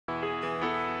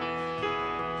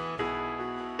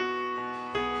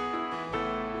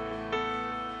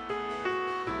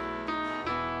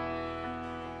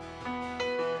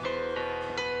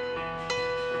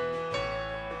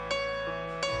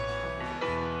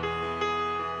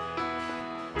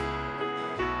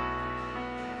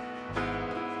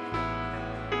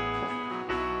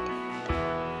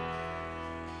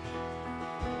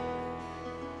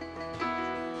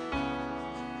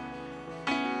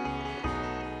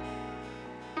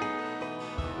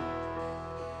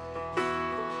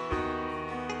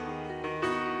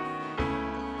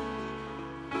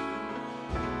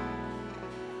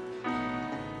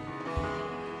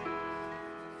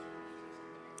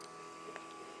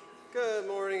Good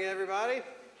morning, everybody.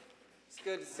 It's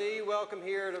good to see you. Welcome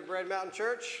here to Red Mountain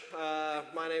Church.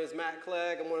 My name is Matt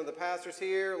Clegg. I'm one of the pastors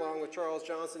here, along with Charles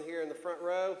Johnson here in the front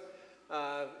row.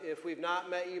 If we've not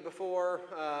met you before,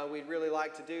 we'd really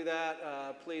like to do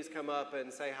that. Please come up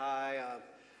and say hi,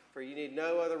 for you need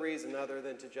no other reason other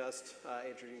than to just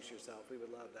introduce yourself. We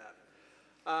would love that.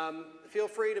 Feel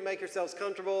free to make yourselves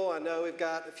comfortable. I know we've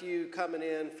got a few coming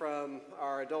in from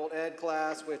our adult ed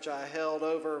class, which I held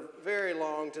over very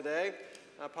long today.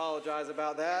 I apologize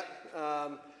about that.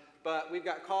 But we've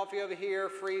got coffee over here,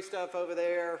 free stuff over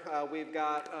there. We've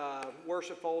got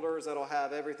worship folders that'll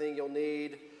have everything you'll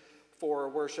need for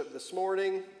worship this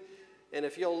morning. And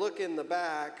if you'll look in the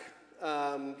back,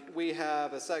 we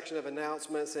have a section of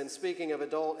announcements. And speaking of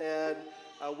adult ed,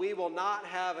 we will not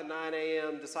have a 9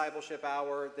 a.m. discipleship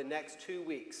hour the next 2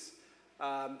 weeks.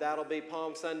 That'll be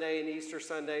Palm Sunday and Easter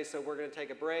Sunday, so we're going to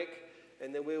take a break,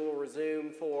 and then we will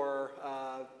resume for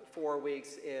 4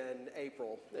 weeks in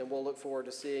April, and we'll look forward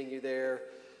to seeing you there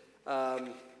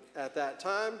at that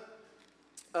time.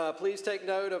 Please take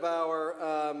note of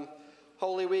our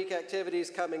Holy Week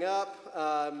activities coming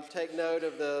up. Take note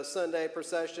of the Sunday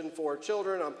procession for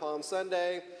children on Palm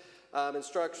Sunday.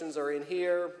 Instructions are in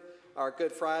here. Our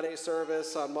Good Friday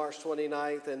service on March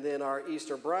 29th, and then our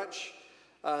Easter brunch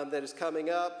that is coming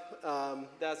up.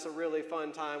 That's a really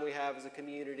fun time we have as a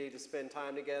community to spend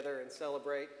time together and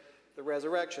celebrate the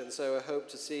resurrection, so I hope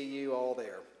to see you all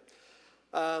there.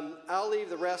 I'll leave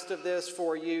the rest of this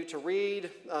for you to read.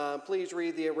 Please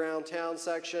read the Around Town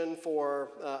section for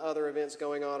other events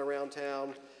going on around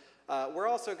town. We're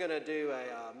also going to do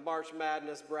a March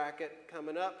Madness bracket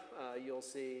coming up. You'll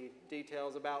see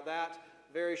details about that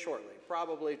very shortly,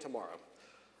 probably tomorrow.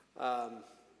 All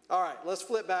right, let's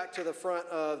flip back to the front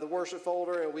of the worship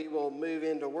folder and we will move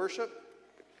into worship.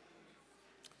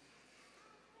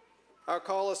 I'll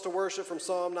call us to worship from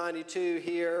Psalm 92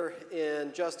 here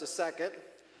in just a second,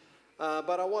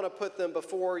 but I want to put them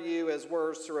before you as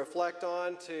words to reflect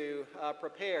on, to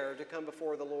prepare to come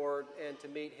before the Lord and to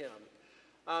meet Him.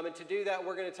 And to do that,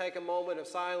 we're going to take a moment of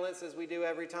silence as we do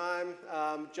every time,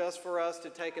 just for us to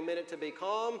take a minute to be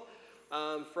calm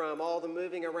from all the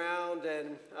moving around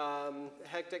and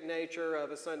hectic nature of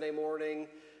a Sunday morning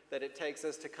that it takes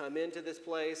us to come into this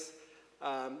place.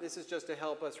 This is just to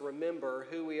help us remember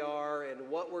who we are and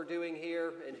what we're doing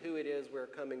here and who it is we're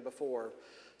coming before.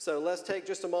 So let's take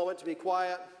just a moment to be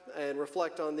quiet and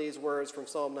reflect on these words from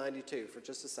Psalm 92 for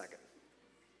just a second.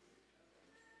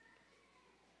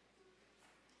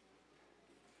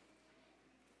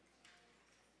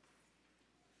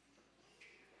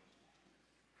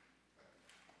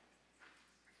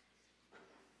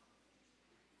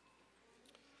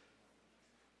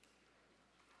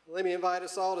 Let me invite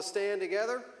us all to stand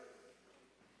together.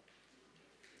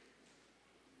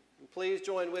 And please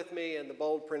join with me in the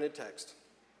bold printed text.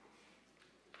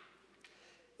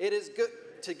 It is good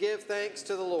to give thanks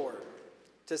to the Lord,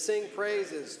 to sing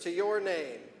praises to your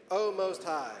name, O Most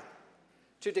High,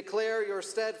 to declare your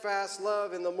steadfast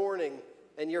love in the morning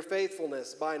and your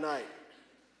faithfulness by night.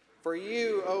 For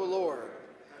you, O Lord,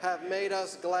 have made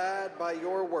us glad by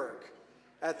your work.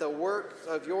 At the work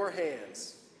of your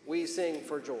hands, we sing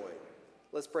for joy.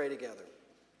 Let's pray together.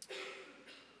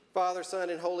 Father,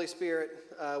 Son, and Holy Spirit,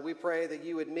 we pray that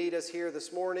you would meet us here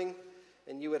this morning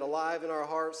and you would alive in our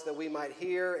hearts that we might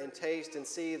hear and taste and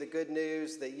see the good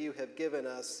news that you have given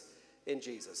us in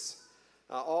Jesus.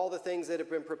 All the things that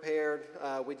have been prepared,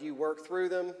 would you work through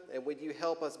them and would you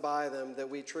help us by them that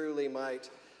we truly might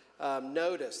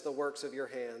notice the works of your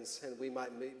hands and we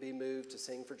might be moved to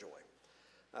sing for joy.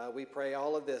 We pray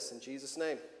all of this in Jesus'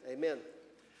 name. Amen.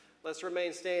 Let's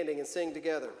remain standing and sing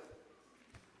together.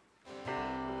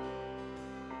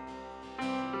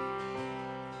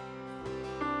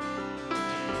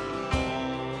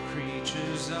 All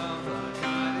creatures of the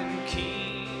God and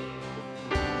King,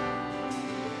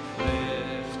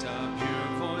 lift up your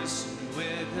voice and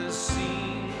with us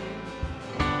sing.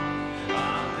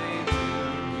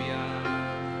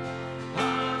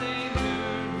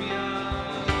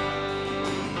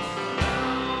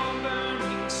 Thou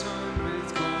burning sun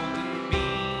with golden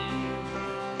beam,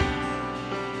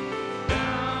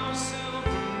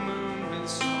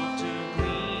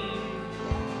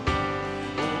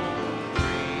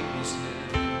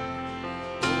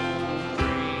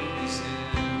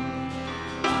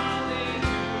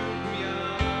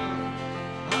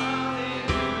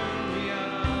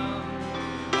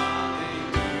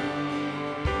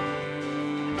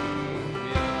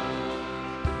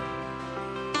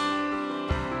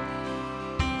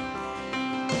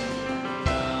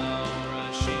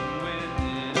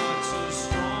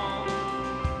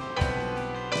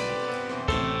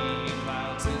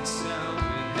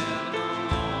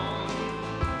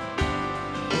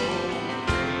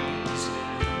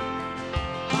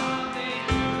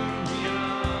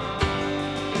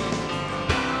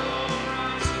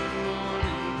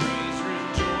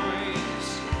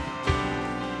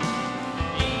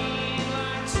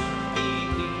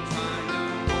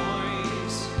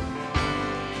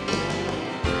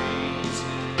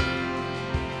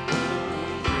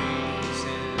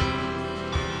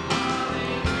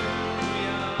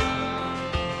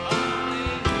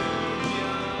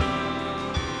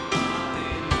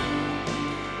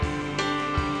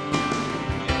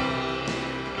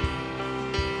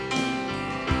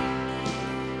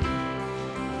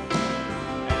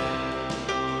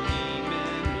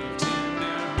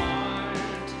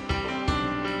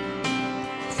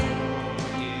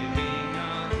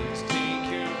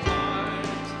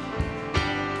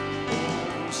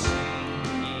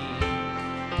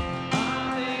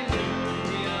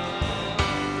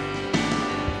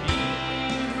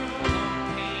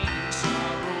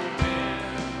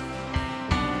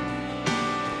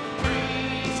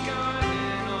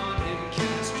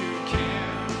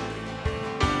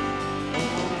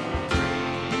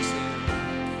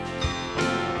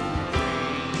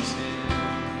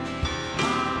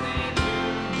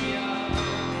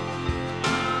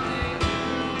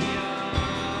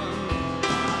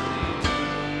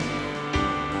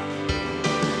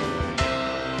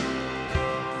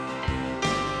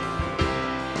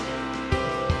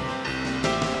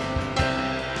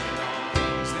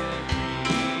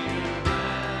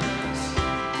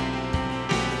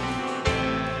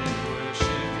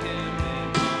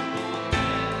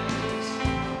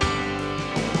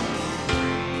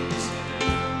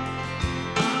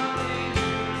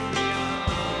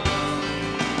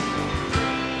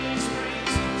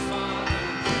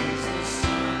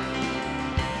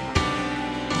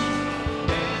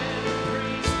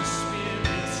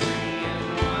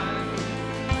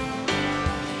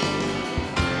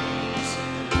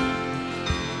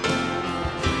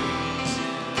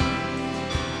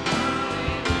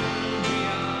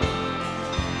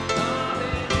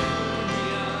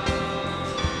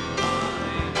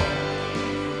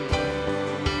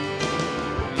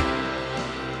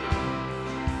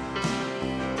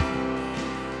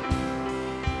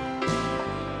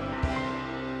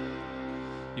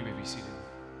 be seated.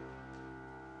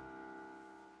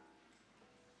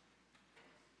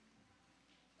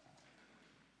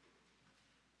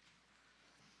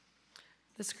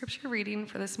 The scripture reading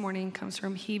for this morning comes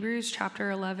from Hebrews chapter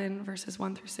 11, verses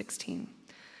 1 through 16.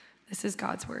 This is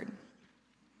God's word.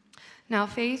 Now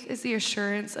faith is the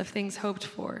assurance of things hoped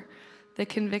for, the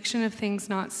conviction of things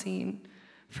not seen.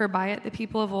 For by it the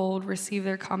people of old received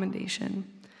their commendation.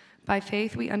 By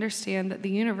faith we understand that the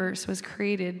universe was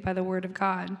created by the word of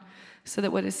God, so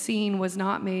that what is seen was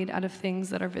not made out of things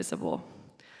that are visible.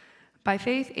 By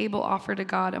faith Abel offered to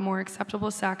God a more acceptable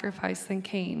sacrifice than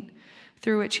Cain,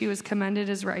 through which he was commended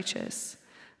as righteous,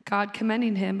 God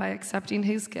commending him by accepting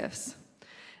his gifts.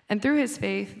 And through his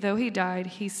faith, though he died,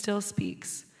 he still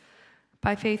speaks.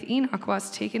 By faith Enoch was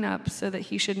taken up so that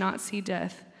he should not see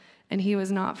death, and he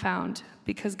was not found,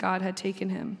 because God had taken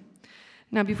him.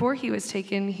 Now before he was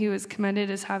taken, he was commended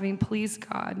as having pleased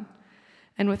God.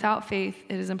 And without faith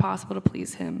it is impossible to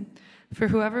please him. For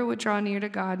whoever would draw near to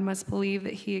God must believe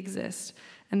that he exists,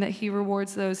 and that he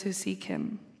rewards those who seek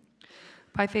him.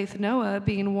 By faith Noah,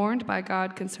 being warned by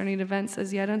God concerning events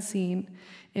as yet unseen,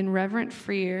 in reverent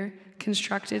fear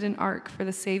constructed an ark for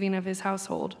the saving of his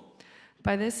household.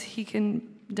 By this he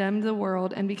condemned the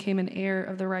world and became an heir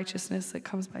of the righteousness that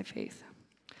comes by faith.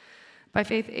 By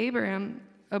faith Abraham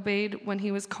obeyed when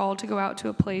he was called to go out to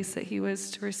a place that he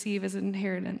was to receive as an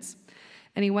inheritance.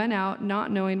 And he went out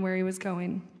not knowing where he was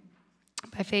going.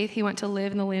 By faith he went to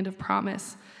live in the land of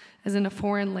promise, as in a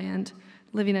foreign land,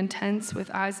 living in tents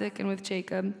with Isaac and with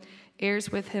Jacob,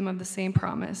 heirs with him of the same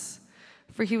promise.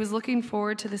 For he was looking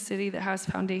forward to the city that has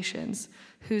foundations,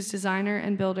 whose designer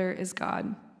and builder is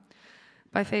God.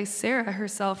 By faith Sarah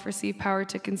herself received power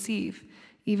to conceive,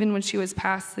 even when she was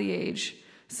past the age,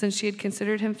 since she had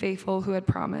considered him faithful who had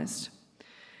promised.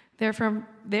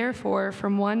 Therefore,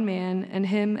 from one man, and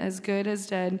him as good as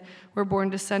dead, were born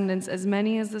descendants as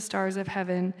many as the stars of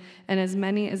heaven, and as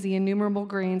many as the innumerable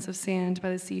grains of sand by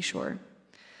the seashore.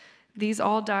 These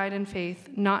all died in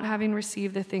faith, not having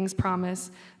received the things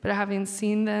promised, but having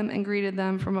seen them and greeted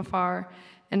them from afar,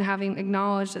 and having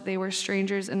acknowledged that they were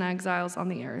strangers and exiles on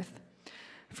the earth.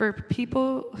 For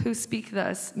people who speak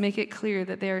thus make it clear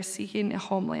that they are seeking a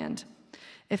homeland.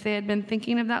 If they had been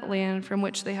thinking of that land from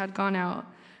which they had gone out,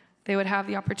 they would have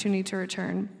the opportunity to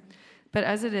return. But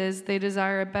as it is, they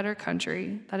desire a better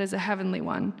country, that is a heavenly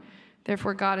one.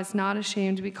 Therefore God is not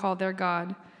ashamed to be called their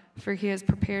God, for he has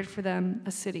prepared for them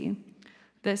a city.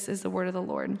 This is the word of the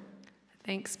Lord.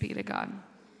 Thanks be to God.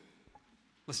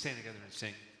 Let's stand together and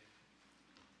sing.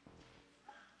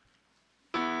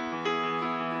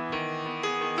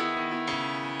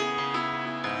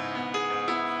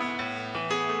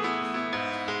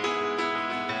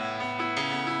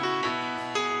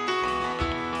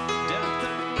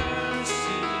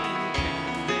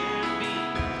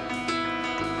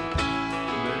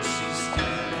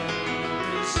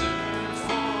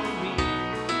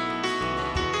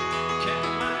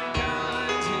 Can my God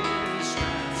his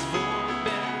strength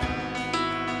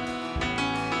forbid?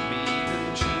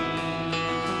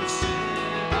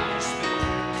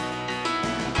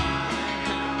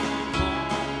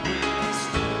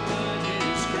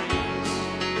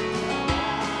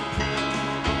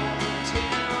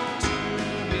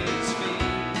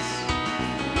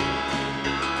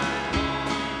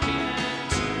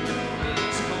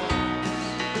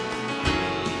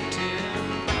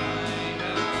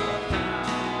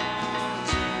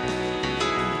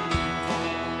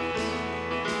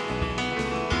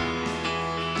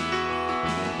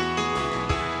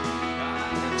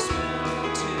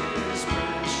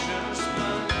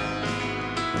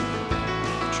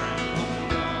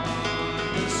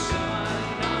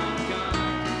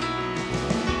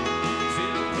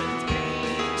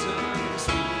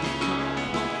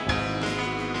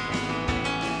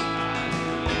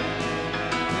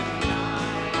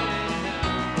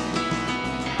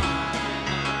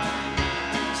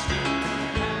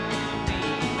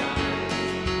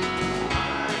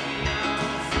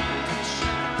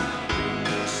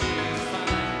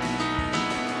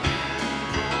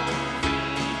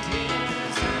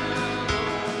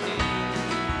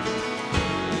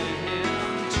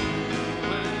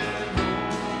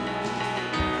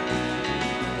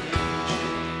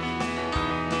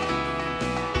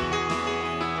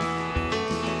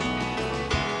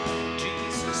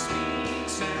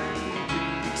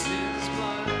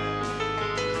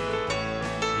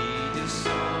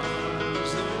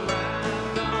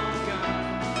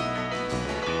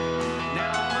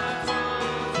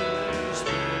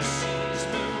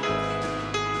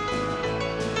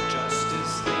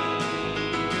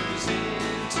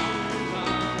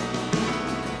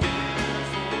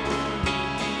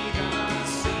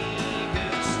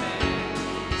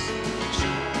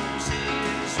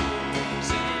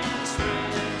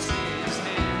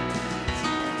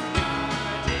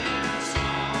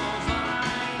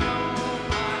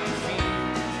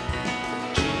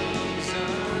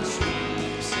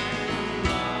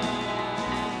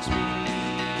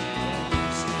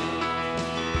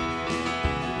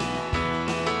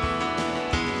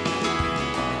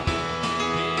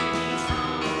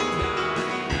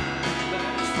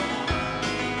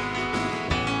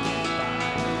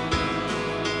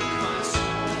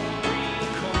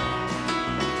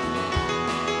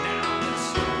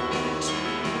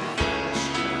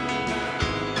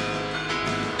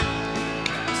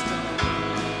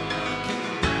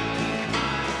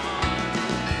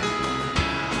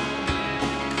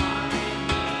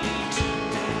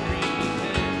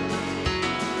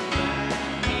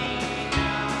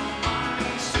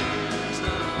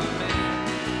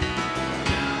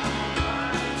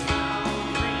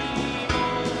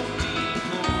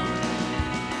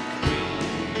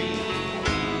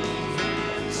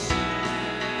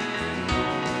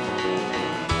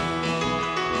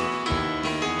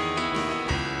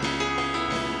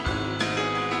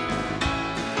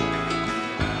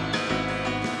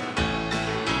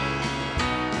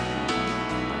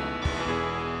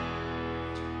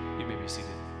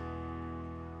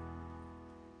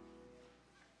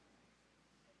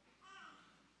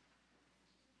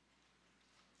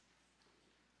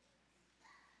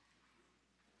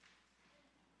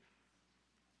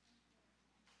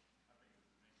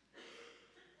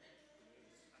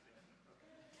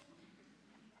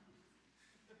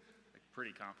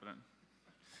 pretty confident.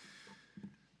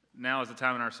 Now is the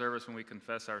time in our service when we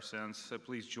confess our sins, so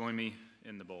please join me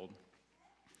in the bold.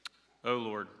 O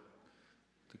Lord,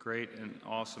 the great and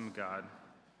awesome God,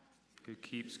 who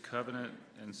keeps covenant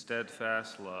and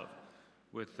steadfast love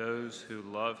with those who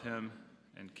love him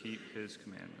and keep his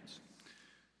commandments.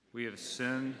 We have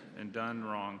sinned and done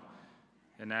wrong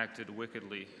and acted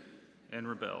wickedly and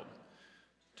rebelled,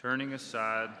 turning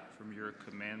aside from your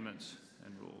commandments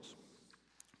and rules.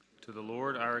 To the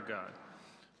Lord our God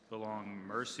belong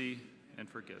mercy and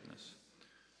forgiveness,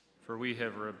 for we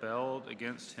have rebelled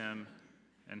against him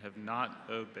and have not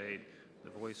obeyed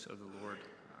the voice of the Lord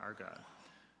our God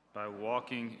by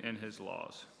walking in his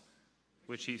laws,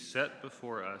 which he set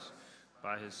before us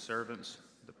by his servants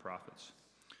the prophets.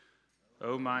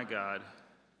 O my God,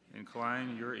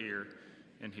 incline your ear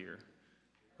and hear.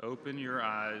 Open your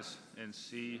eyes and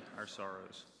see our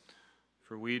sorrows.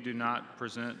 For we do not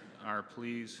present our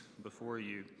pleas before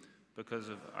you because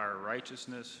of our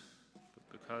righteousness, but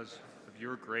because of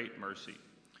your great mercy.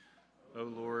 O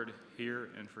Lord, hear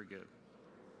and forgive.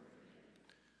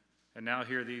 And now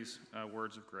hear these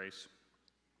words of grace.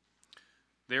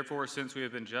 Therefore, since we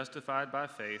have been justified by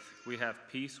faith, we have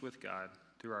peace with God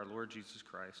through our Lord Jesus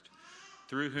Christ,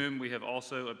 through whom we have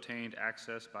also obtained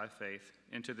access by faith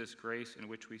into this grace in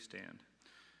which we stand.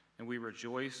 And we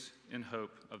rejoice in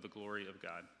hope of the glory of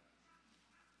God.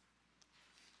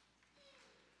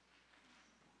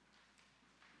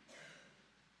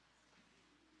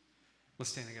 Let's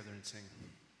stand together and sing.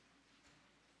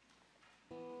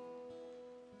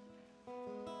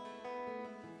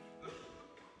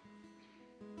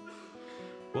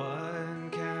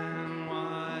 What can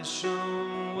wash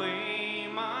away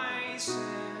my sin?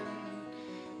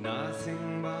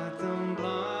 Nothing but the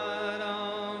blood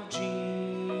of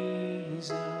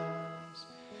Jesus.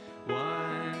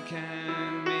 What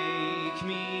can make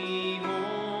me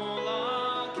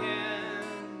whole again?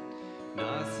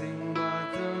 Nothing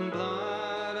but the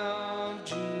blood of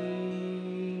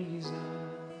Jesus.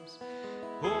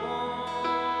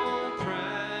 Oh,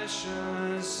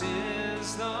 precious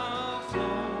is the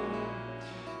flow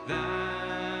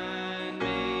that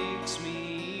makes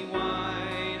me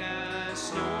white as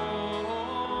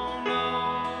snow.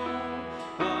 No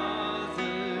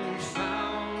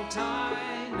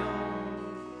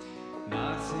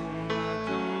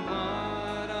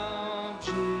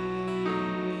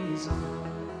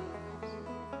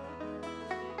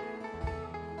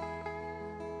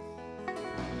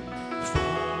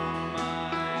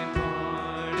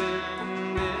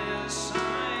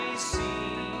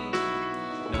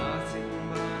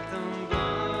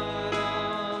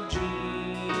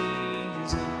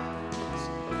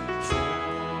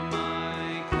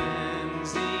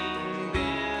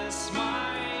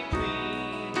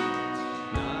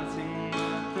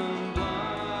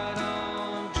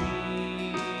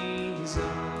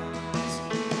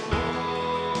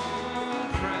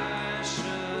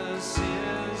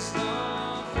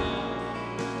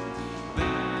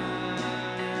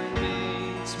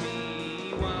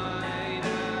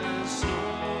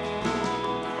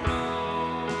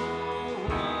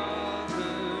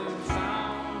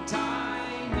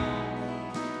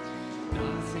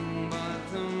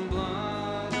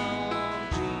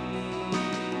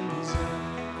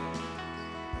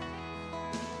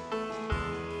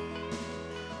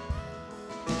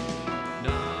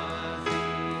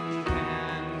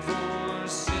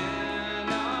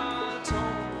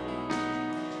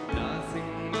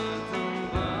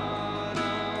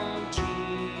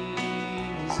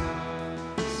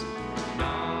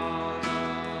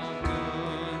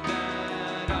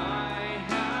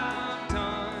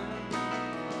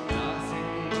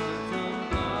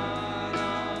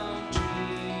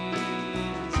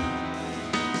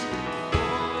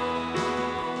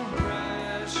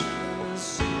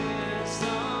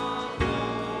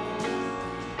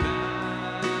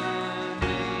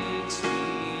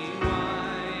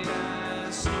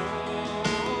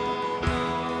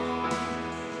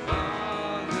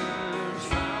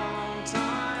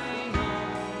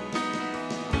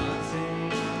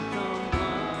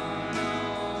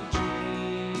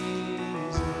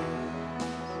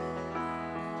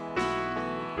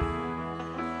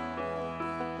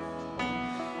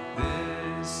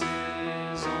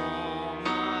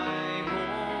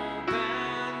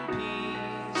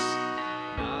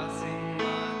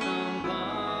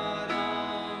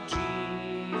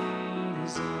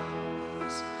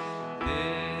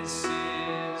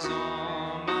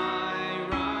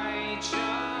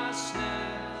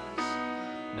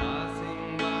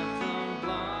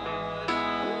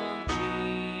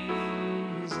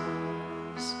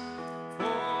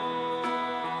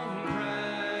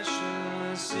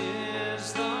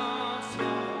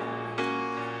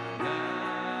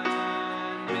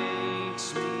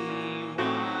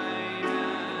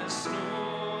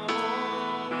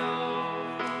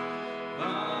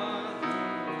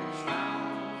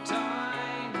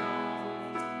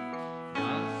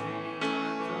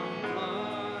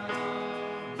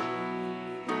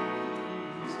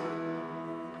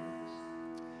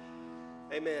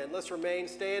Amen. Let's remain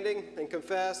standing and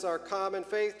confess our common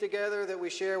faith together that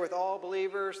we share with all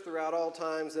believers throughout all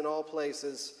times and all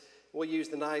places. We'll use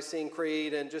the Nicene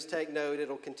Creed, and just take note,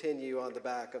 it'll continue on the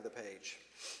back of the page.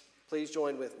 Please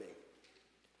join with me.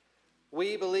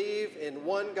 We believe in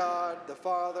one God, the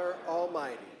Father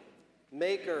Almighty,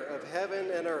 maker of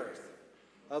heaven and earth,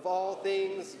 of all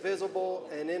things visible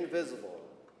and invisible,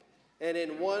 and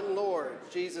in one Lord,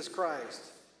 Jesus Christ,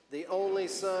 the only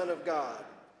Son of God,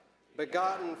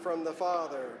 begotten from the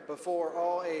Father before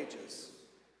all ages,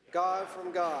 God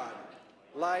from God,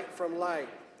 light from light,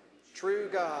 true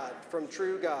God from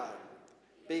true God,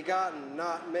 begotten,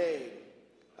 not made,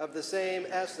 of the same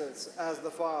essence as the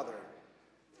Father.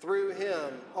 Through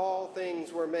him all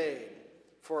things were made,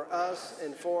 for us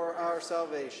and for our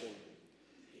salvation.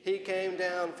 He came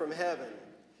down from heaven.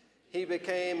 He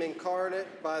became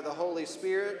incarnate by the Holy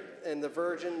Spirit and the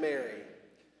Virgin Mary,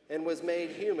 and was made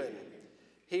human.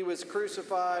 He was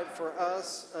crucified for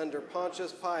us under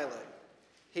Pontius Pilate.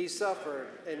 He suffered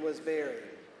and was buried.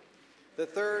 The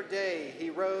third day he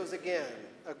rose again,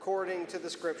 according to the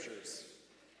Scriptures.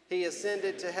 He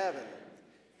ascended to heaven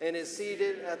and is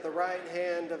seated at the right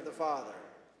hand of the Father.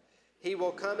 He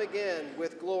will come again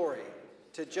with glory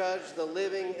to judge the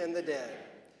living and the dead.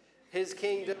 His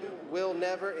kingdom will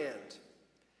never end.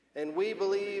 And we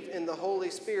believe in the Holy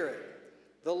Spirit,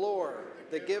 the Lord,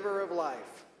 the giver of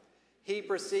life. He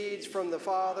proceeds from the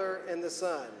Father and the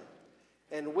Son,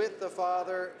 and with the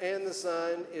Father and the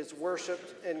Son is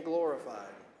worshiped and glorified.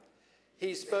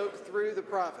 He spoke through the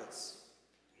prophets.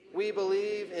 We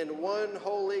believe in one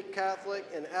holy Catholic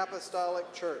and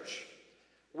apostolic church.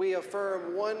 We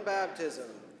affirm one baptism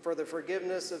for the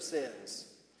forgiveness of sins.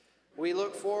 We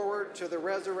look forward to the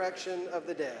resurrection of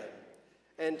the dead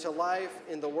and to life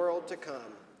in the world to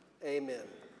come. Amen.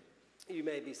 You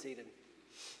may be seated.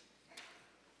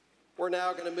 We're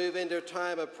now going to move into a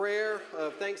time of prayer,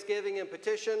 of thanksgiving and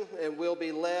petition, and we'll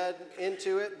be led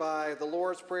into it by the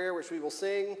Lord's Prayer, which we will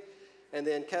sing. And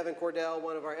then Kevin Cordell,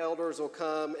 one of our elders, will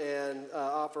come and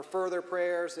offer further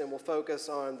prayers, and we'll focus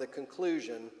on the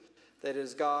conclusion that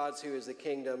is God's, who is the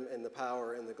kingdom and the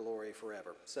power and the glory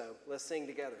forever. So let's sing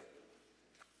together.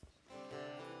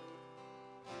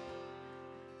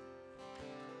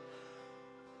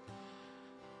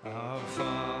 Our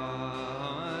Father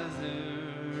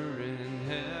in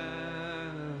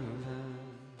heaven,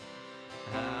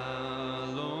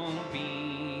 hallowed be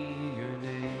your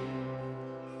name.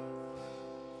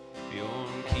 Your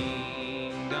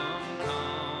kingdom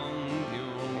come,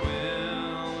 your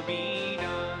will be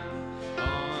done,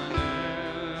 on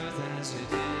earth as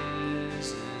it is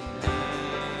in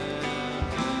heaven.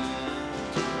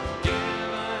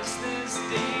 Give us this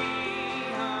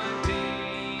day our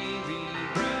daily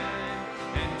bread,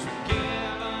 and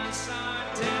forgive us our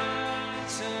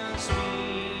debts as we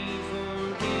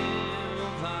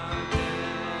forgive our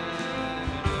debtors.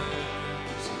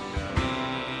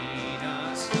 Lead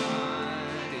us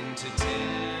not into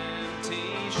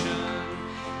temptation,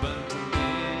 but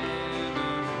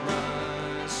deliver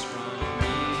us from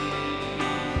evil.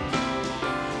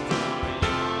 For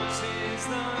yours is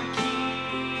the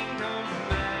kingdom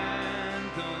and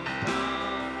the power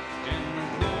and the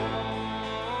glory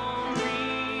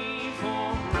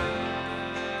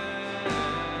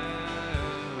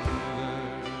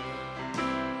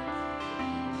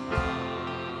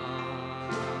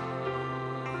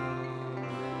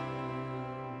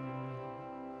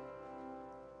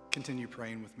Continue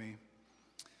praying with me.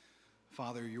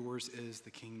 Father, yours is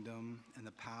the kingdom and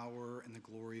the power and the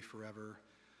glory forever,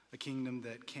 a kingdom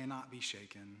that cannot be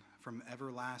shaken, from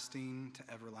everlasting to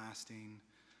everlasting,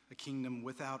 a kingdom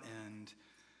without end,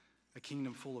 a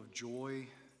kingdom full of joy,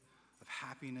 of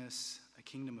happiness, a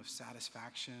kingdom of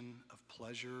satisfaction, of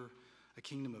pleasure, a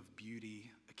kingdom of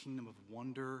beauty, a kingdom of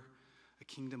wonder, a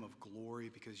kingdom of glory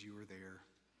because you are there.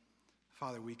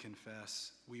 Father, we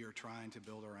confess we are trying to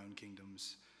build our own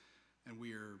kingdoms, and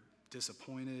we are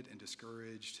disappointed and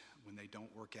discouraged when they don't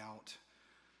work out.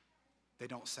 They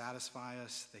don't satisfy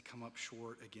us. They come up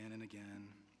short again and again.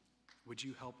 Would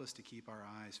you help us to keep our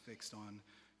eyes fixed on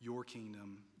your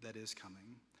kingdom that is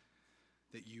coming,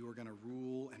 that you are going to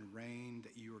rule and reign,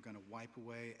 that you are going to wipe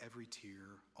away every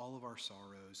tear, all of our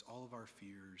sorrows, all of our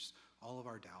fears, all of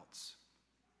our doubts.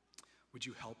 Would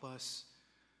you help us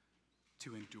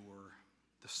to endure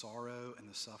the sorrow and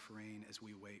the suffering as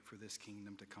we wait for this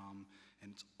kingdom to come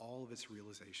and all of its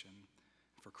realization,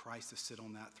 for Christ to sit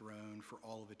on that throne for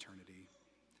all of eternity.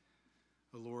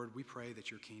 Oh Lord, we pray that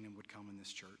your kingdom would come in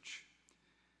this church.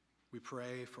 We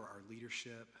pray for our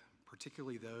leadership,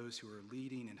 particularly those who are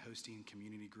leading and hosting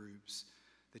community groups,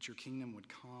 that your kingdom would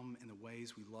come in the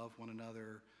ways we love one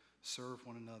another, serve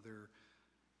one another,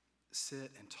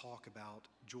 sit and talk about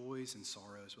joys and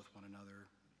sorrows with one another.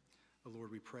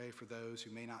 Lord, we pray for those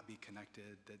who may not be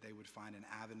connected, that they would find an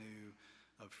avenue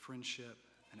of friendship,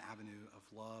 an avenue of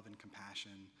love and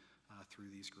compassion through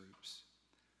these groups.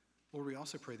 Lord, we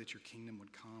also pray that your kingdom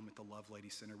would come at the Love Lady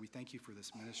Center. We thank you for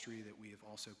this ministry that we have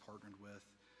also partnered with.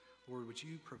 Lord, would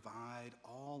you provide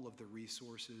all of the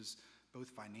resources, both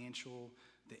financial,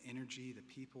 the energy, the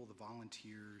people, the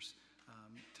volunteers,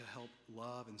 to help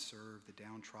love and serve the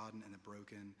downtrodden and the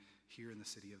broken here in the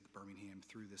city of Birmingham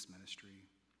through this ministry.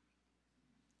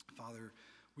 Father,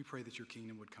 we pray that your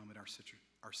kingdom would come at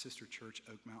our sister church,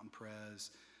 Oak Mountain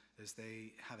Pres, as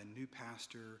they have a new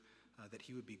pastor, that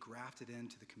he would be grafted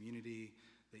into the community,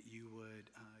 that you would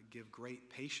give great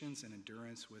patience and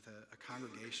endurance with a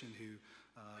congregation who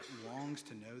longs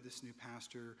to know this new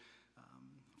pastor.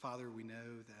 Father, we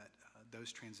know that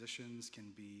those transitions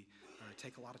can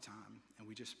take a lot of time, and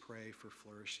we just pray for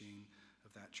flourishing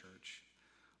of that church.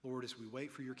 Lord, as we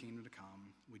wait for your kingdom to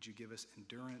come, would you give us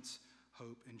endurance,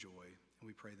 hope, and joy? And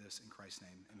we pray this in Christ's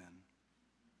name, amen.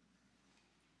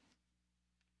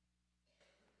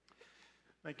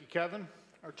 Thank you, Kevin.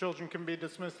 Our children can be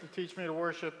dismissed to teach me to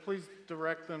worship. Please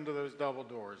direct them to those double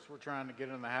doors. We're trying to get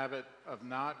in the habit of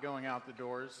not going out the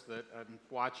doors that I'm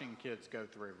watching kids go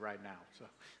through right now.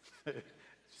 So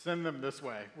send them this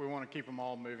way. We want to keep them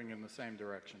all moving in the same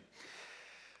direction.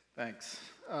 Thanks.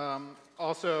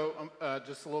 Also,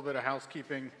 just a little bit of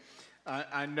housekeeping.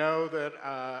 I know that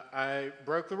I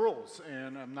broke the rules,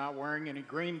 and I'm not wearing any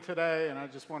green today, and I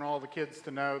just want all the kids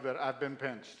to know that I've been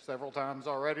pinched several times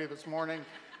already this morning,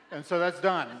 and so that's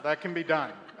done. That can be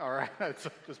done, all right? It's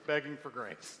just begging for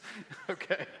grace,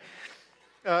 okay?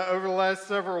 Over the last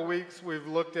several weeks, we've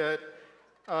looked at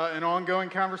an ongoing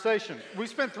conversation. We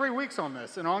spent 3 weeks on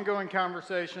this, an ongoing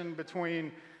conversation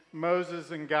between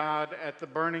Moses and God at the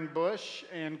burning bush,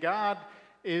 and God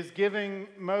is giving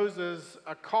Moses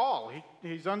a call.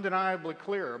 He's undeniably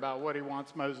clear about what he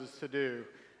wants Moses to do.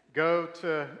 Go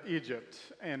to Egypt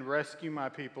and rescue my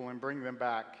people and bring them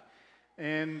back.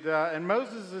 And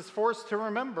Moses is forced to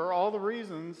remember all the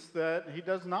reasons that he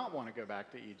does not want to go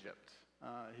back to Egypt.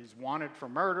 He's wanted for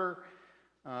murder.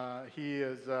 He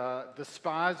is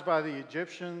despised by the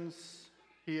Egyptians.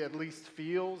 He at least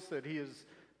feels that he is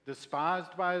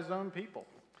despised by his own people.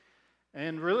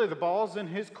 And really, the ball's in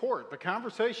his court. The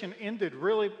conversation ended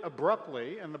really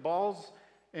abruptly, and the ball's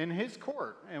in his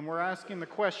court. And we're asking the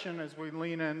question, as we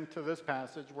lean into this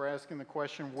passage, we're asking the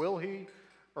question, will he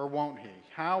or won't he?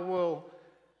 How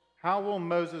will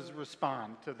Moses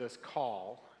respond to this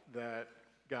call that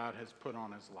God has put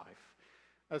on his life?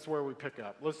 That's where we pick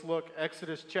up. Let's look,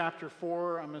 Exodus chapter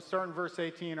 4. I'm going to start in verse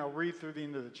 18. I'll read through the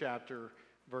end of the chapter,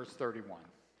 verse 31.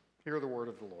 Hear the word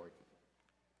of the Lord.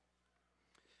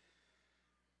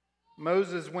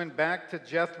 Moses went back to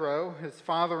Jethro, his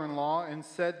father-in-law, and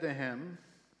said to him,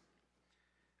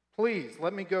 "Please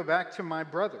let me go back to my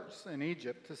brothers in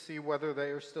Egypt to see whether they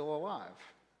are still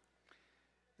alive."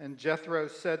 And Jethro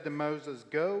said to Moses,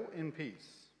 "Go in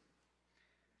peace."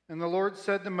 And the Lord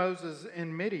said to Moses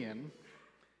in Midian,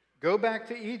 "Go back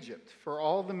to Egypt, for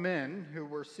all the men who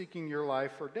were seeking your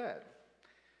life are dead."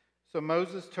 So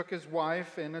Moses took his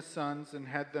wife and his sons and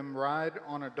had them ride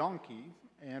on a donkey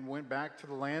and went back to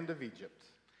the land of Egypt.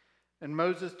 And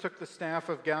Moses took the staff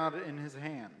of God in his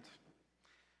hand.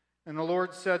 And the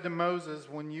Lord said to Moses,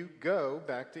 "When you go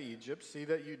back to Egypt, see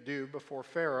that you do before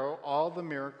Pharaoh all the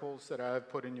miracles that I have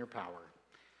put in your power.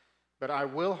 But I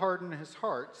will harden his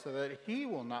heart so that he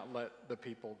will not let the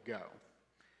people go.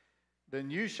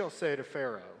 Then you shall say to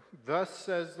Pharaoh, 'Thus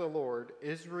says the Lord,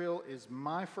 Israel is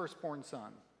my firstborn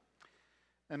son.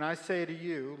 And I say to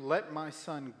you, let my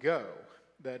son go,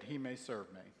 that he may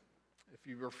serve me. If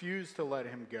you refuse to let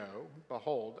him go,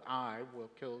 behold, I will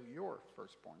kill your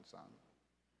firstborn son.'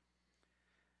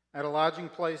 At a lodging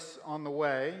place on the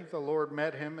way, the Lord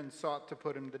met him and sought to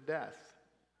put him to death.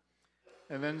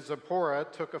 And then Zipporah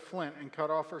took a flint and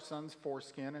cut off her son's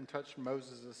foreskin and touched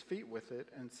Moses' feet with it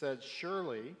and said,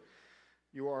 'Surely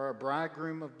you are a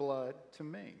bridegroom of blood to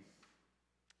me.'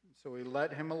 So he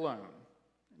let him alone.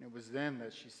 And it was then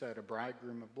that she said, 'a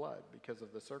bridegroom of blood,' because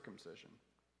of the circumcision.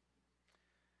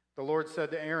 The Lord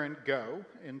said to Aaron, 'Go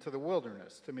into the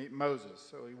wilderness to meet Moses.'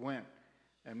 So he went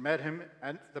and met him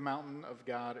at the mountain of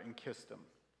God and kissed him.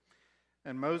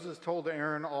 And Moses told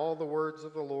Aaron all the words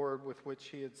of the Lord with which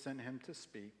he had sent him to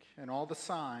speak, and all the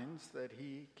signs that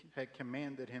he had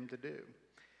commanded him to do.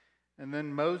 And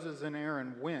then Moses and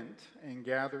Aaron went and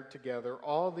gathered together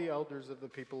all the elders of the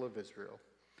people of Israel.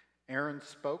 Aaron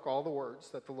spoke all the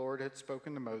words that the Lord had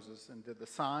spoken to Moses and did the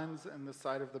signs in the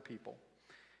sight of the people.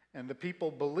 And the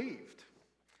people believed.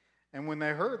 And when they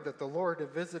heard that the Lord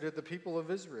had visited the people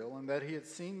of Israel and that he had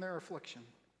seen their affliction,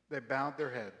 they bowed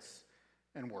their heads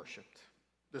and worshiped.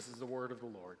 This is the word of the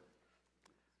Lord.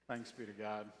 Thanks be to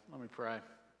God. Let me pray.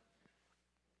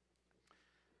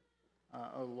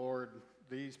 Oh Lord,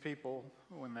 these people,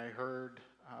 when they heard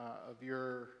of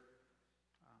your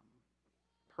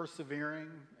persevering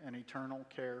and eternal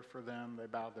care for them, they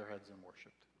bowed their heads and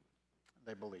worshiped.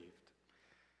 They believed.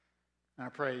 And I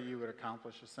pray you would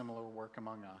accomplish a similar work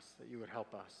among us, that you would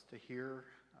help us to hear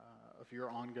of your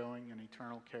ongoing and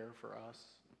eternal care for us.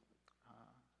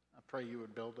 I pray you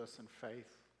would build us in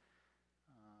faith,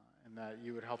 and that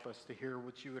you would help us to hear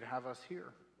what you would have us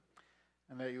hear,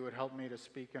 and that you would help me to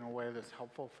speak in a way that's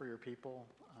helpful for your people,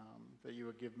 that you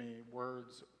would give me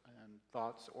words and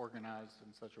thoughts organized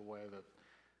in such a way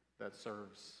that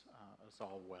serves us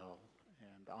all well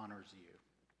and honors you,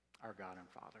 our God and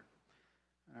Father.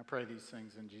 And I pray these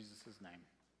things in Jesus' name.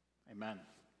 Amen.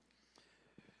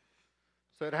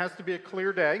 So it has to be a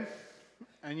clear day,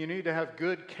 and you need to have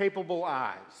good, capable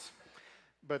eyes.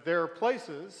 But there are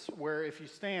places where if you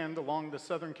stand along the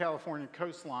Southern California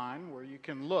coastline where you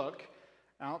can look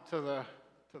out to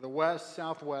the west,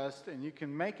 southwest, and you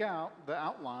can make out the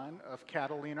outline of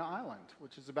Catalina Island,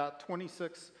 which is about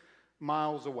 26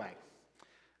 miles away.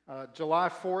 July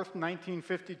 4th,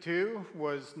 1952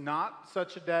 was not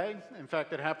such a day. In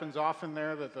fact, it happens often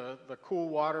there that the cool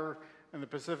water in the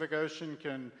Pacific Ocean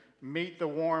can meet the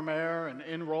warm air and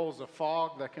in rolls a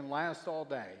fog that can last all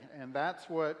day. And that's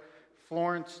what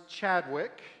Florence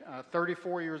Chadwick,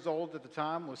 34 years old at the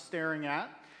time, was staring at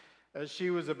as she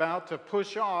was about to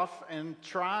push off and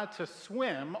try to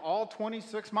swim all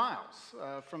 26 miles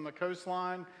from the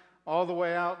coastline all the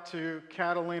way out to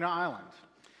Catalina Island.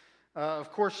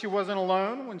 Of course, she wasn't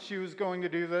alone when she was going to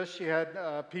do this. She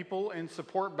had people in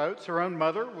support boats. Her own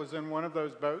mother was in one of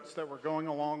those boats that were going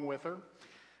along with her.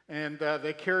 And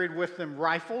they carried with them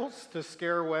rifles to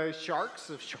scare away sharks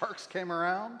if sharks came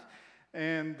around.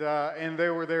 And they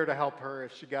were there to help her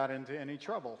if she got into any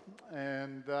trouble.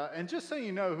 And just so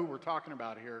you know who we're talking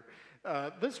about here,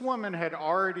 this woman had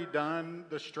already done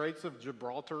the Straits of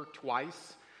Gibraltar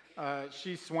twice.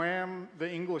 She swam the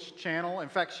English Channel. In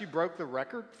fact, she broke the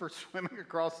record for swimming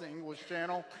across the English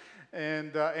Channel.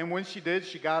 And when she did,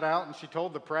 she got out and she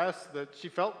told the press that she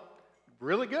felt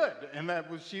really good, and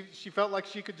that was she felt like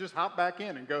she could just hop back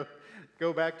in and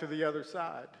go back to the other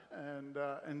side.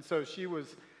 And so she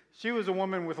was a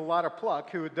woman with a lot of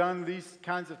pluck who had done these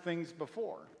kinds of things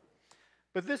before.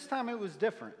 But this time it was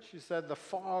different. She said the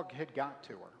fog had got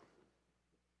to her.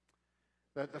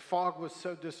 That the fog was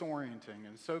so disorienting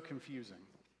and so confusing.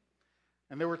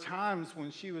 And there were times when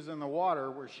she was in the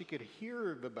water where she could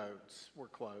hear the boats were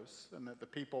close and that the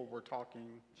people were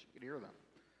talking, she could hear them.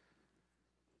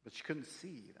 But she couldn't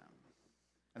see them.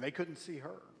 And they couldn't see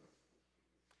her.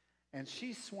 And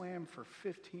she swam for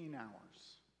 15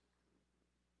 hours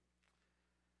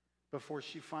before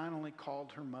she finally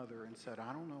called her mother and said,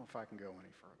 I don't know if I can go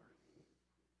any further.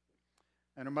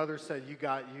 And her mother said, you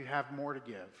have more to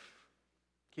give.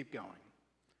 Keep going.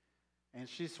 And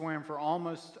she swam for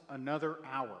almost another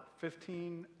hour,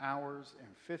 15 hours and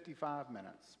 55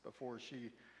 minutes before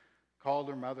she called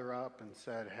her mother up and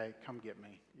said, hey, come get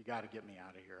me. You got to get me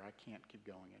out of here. I can't keep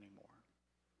going anymore.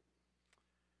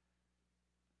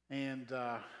 And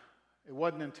it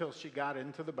wasn't until she got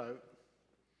into the boat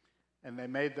and they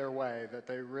made their way that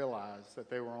they realized that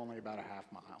they were only about a half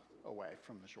mile away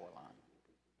from the shoreline.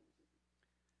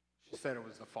 She said it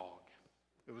was the fog.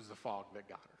 It was the fog that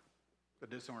got her,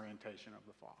 the disorientation of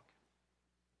the fog.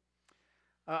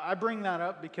 I bring that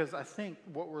up because I think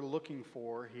what we're looking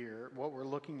for here, what we're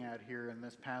looking at here in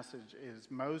this passage is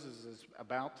Moses is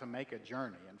about to make a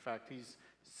journey. In fact, he's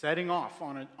setting off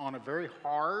on a very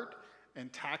hard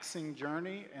and taxing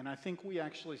journey, and I think we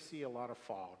actually see a lot of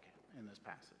fog in this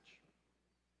passage.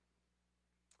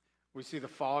 We see the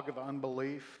fog of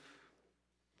unbelief.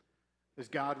 Is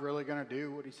God really going to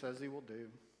do what he says he will do?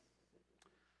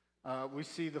 We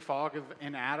see the fog of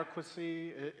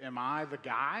inadequacy. Am I the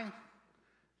guy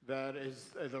that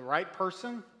is the right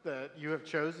person that you have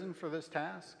chosen for this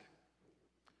task?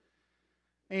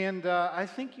 And I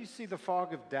think you see the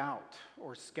fog of doubt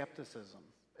or skepticism.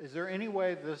 Is there any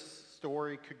way this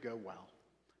story could go well?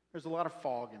 There's a lot of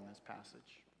fog in this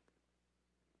passage.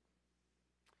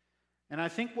 And I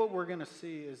think what we're going to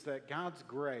see is that God's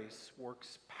grace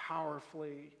works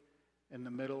powerfully in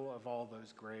the middle of all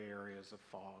those gray areas of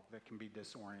fog that can be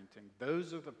disorienting.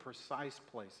 Those are the precise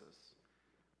places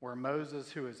where Moses,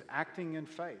 who is acting in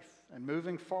faith and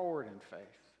moving forward in faith,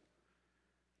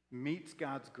 meets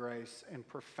God's grace in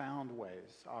profound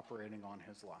ways operating on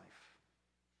his life.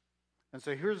 And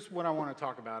so here's what I want to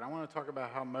talk about. I want to talk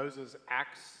about how Moses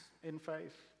acts in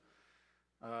faith,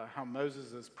 how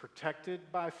Moses is protected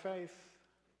by faith,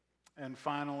 and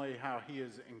finally, how he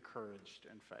is encouraged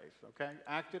in faith, okay?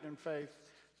 Acted in faith,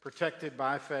 protected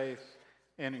by faith,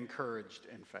 and encouraged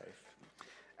in faith.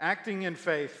 Acting in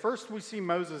faith. First, we see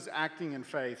Moses acting in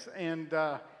faith, and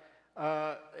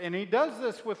he does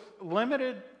this with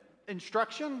limited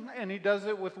instruction, and he does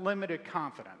it with limited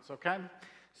confidence, okay?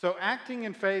 So acting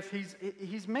in faith,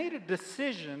 he's made a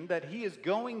decision that he is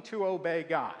going to obey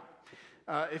God.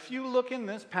 If you look in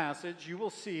this passage, you will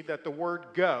see that the word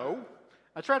go,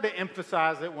 I tried to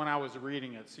emphasize it when I was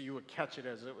reading it so you would catch it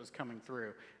as it was coming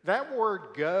through. That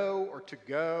word go or to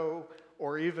go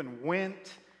or even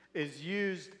went is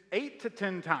used 8 to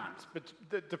 10 times, but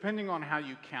depending on how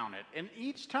you count it. And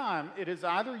each time it is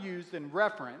either used in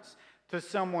reference to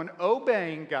someone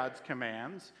obeying God's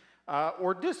commands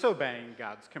or disobeying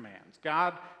God's commands.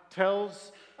 God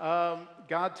tells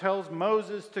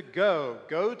Moses to go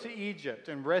to Egypt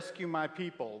and rescue my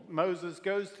people. Moses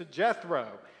goes to Jethro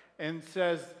and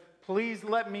says, please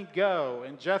let me go.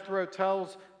 And Jethro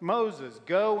tells Moses,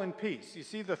 go in peace. You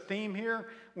see the theme here?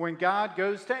 When God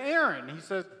goes to Aaron, he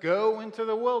says, go into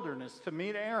the wilderness to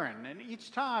meet Aaron. And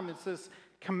each time it's this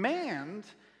command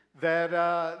that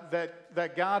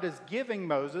God is giving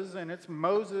Moses, and it's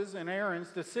Moses and Aaron's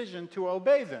decision to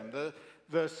obey them.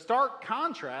 The stark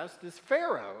contrast is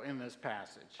Pharaoh in this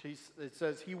passage. It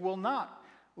says he will not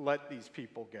let these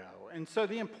people go. And so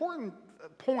the important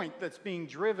point that's being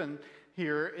driven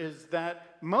here is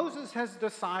that Moses has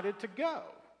decided to go.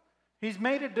 He's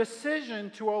made a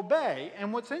decision to obey.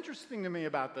 And what's interesting to me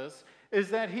about this is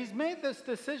that he's made this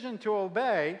decision to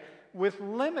obey with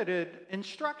limited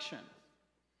instruction.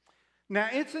 Now,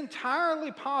 it's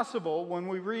entirely possible when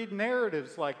we read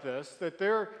narratives like this that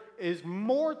there is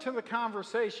more to the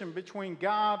conversation between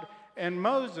God and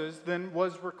Moses than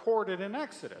was recorded in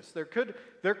Exodus. There could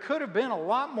have been a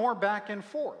lot more back and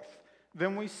forth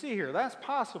than we see here. That's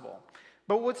possible.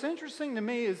 But what's interesting to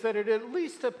me is that it at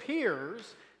least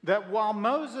appears that while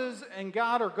Moses and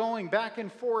God are going back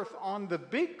and forth on the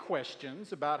big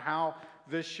questions about how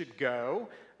this should go,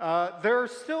 there are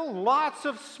still lots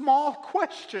of small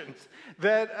questions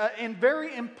that, and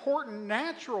very important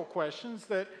natural questions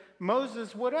that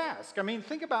Moses would ask. I mean,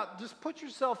 just put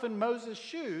yourself in Moses'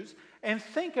 shoes and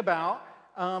think about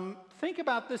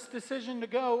this decision to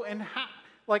go and how,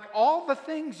 like all the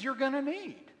things you're going to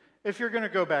need if you're going to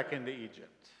go back into Egypt.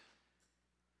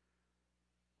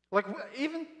 Like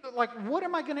what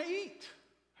am I going to eat?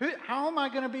 How am I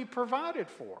going to be provided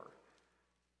for?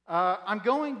 I'm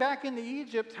going back into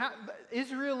Egypt.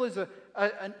 Israel is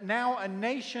now a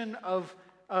nation of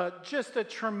just a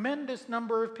tremendous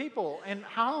number of people. And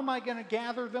how am I going to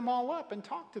gather them all up and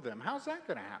talk to them? How's that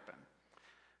going to happen?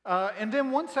 And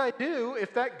then once I do,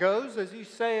 if that goes as you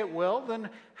say it will, then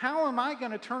how am I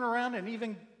going to turn around and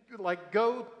even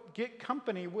go get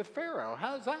company with Pharaoh?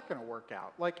 How is that going to work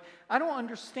out? I don't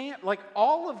understand.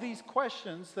 All of these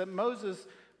questions that Moses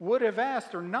would have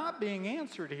asked are not being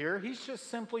answered here. He's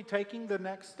just simply taking the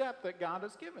next step that God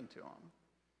has given to him.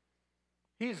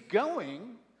 He's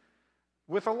going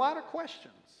with a lot of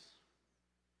questions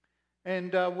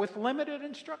and with limited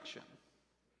instruction.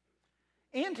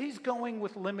 And he's going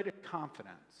with limited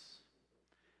confidence.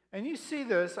 And you see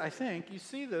this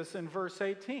in verse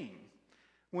 18.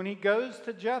 When he goes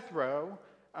to Jethro,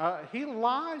 he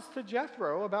lies to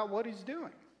Jethro about what he's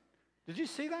doing. Did you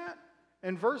see that?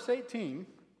 In verse 18,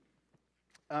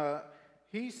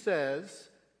 he says,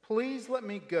 please let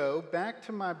me go back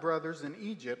to my brothers in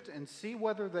Egypt and see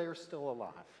whether they are still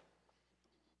alive.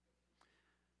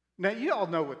 Now, you all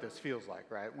know what this feels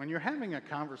like, right? When you're having a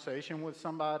conversation with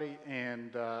somebody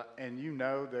and you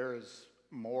know there is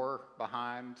more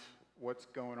behind what's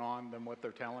going on than what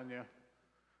they're telling you.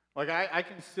 I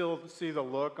can still see the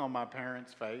look on my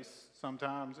parents' face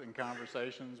sometimes in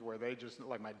conversations where they just,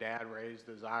 my dad raised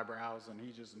his eyebrows and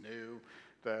he just knew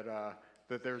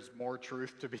that there's more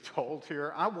truth to be told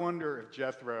here. I wonder if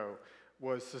Jethro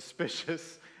was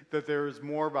suspicious that there was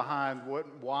more behind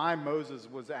why Moses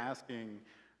was asking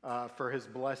for his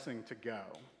blessing to go.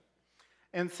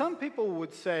 And some people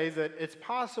would say that it's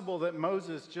possible that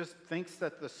Moses just thinks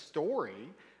that the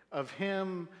story of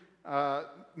him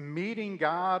meeting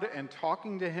God and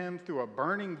talking to him through a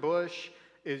burning bush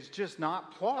is just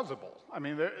not plausible. I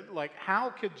mean, how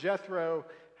could Jethro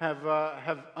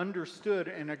have understood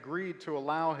and agreed to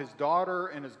allow his daughter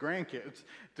and his grandkids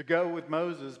to go with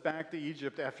Moses back to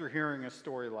Egypt after hearing a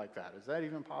story like that? Is that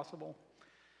even possible?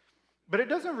 But it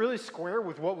doesn't really square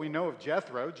with what we know of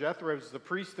Jethro. Jethro is the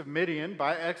priest of Midian.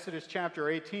 By Exodus chapter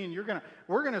 18,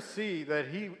 we're going to see that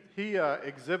he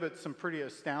exhibits some pretty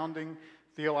astounding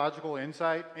theological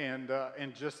insight and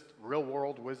just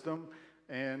real-world wisdom.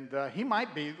 And he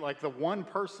might be like the one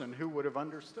person who would have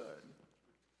understood.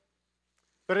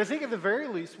 But I think at the very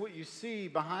least what you see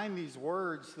behind these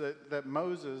words that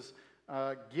Moses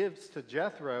gives to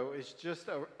Jethro is just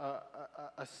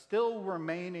a still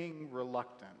remaining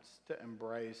reluctance to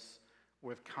embrace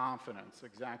with confidence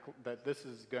exactly that this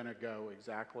is going to go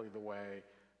exactly the way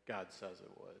God says it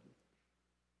would.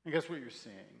 And guess what you're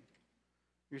seeing?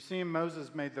 You're seeing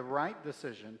Moses made the right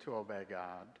decision to obey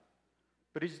God,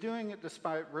 but he's doing it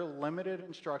despite real limited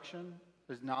instruction.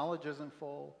 His knowledge isn't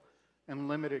full, and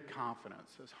limited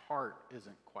confidence. His heart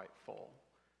isn't quite full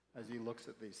as he looks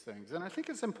at these things. And I think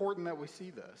it's important that we see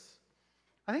this.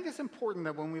 I think it's important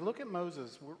that when we look at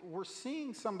Moses, we're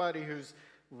seeing somebody who's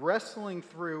wrestling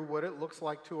through what it looks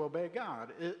like to obey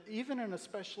God, even and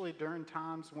especially during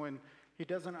times when he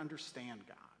doesn't understand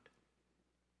God.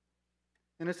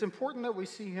 And it's important that we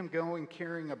see him going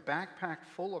carrying a backpack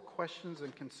full of questions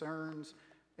and concerns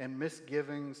and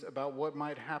misgivings about what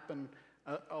might happen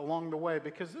along the way,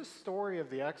 because this story of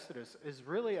the Exodus is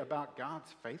really about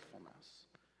God's faithfulness.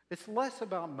 It's less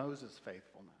about Moses'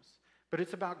 faithfulness, but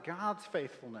it's about God's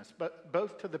faithfulness, but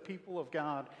both to the people of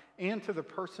God and to the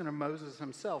person of Moses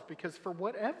himself, because for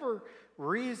whatever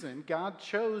reason, God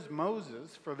chose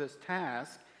Moses for this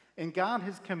task, and God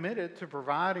has committed to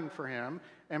providing for him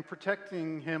and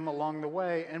protecting him along the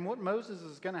way. And what Moses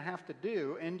is going to have to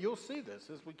do, and you'll see this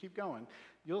as we keep going,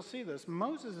 you'll see this,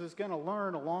 Moses is going to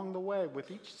learn along the way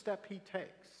with each step he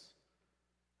takes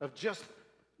of just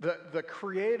the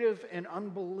creative and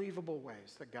unbelievable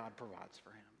ways that God provides for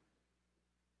him.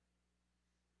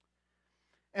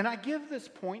 And I give this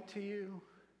point to you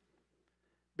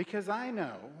because I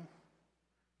know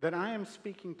that I am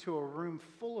speaking to a room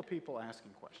full of people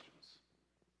asking questions.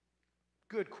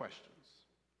 Good questions.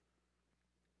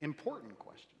 Important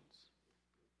questions.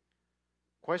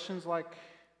 Questions like,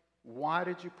 why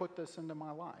did you put this into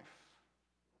my life?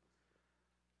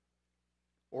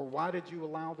 Or why did you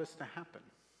allow this to happen?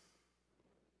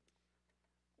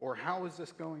 Or how is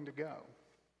this going to go?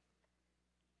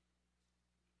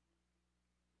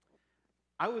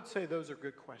 I would say those are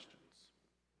good questions.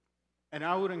 And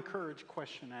I would encourage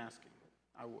question asking.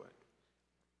 I would.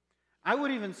 I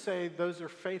would even say those are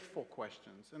faithful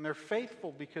questions. And they're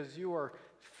faithful because you are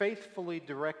faithfully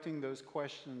directing those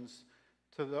questions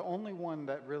to the only one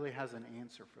that really has an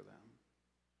answer for them.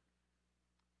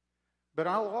 But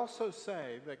I'll also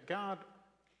say that God,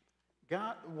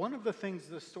 one of the things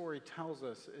this story tells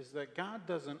us is that God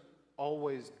doesn't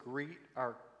always greet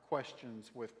our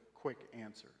questions with quick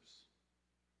answers.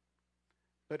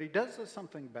 But he does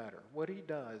something better. What he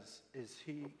does is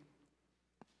he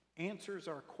answers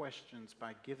our questions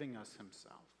by giving us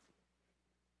himself.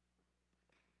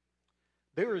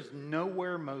 There is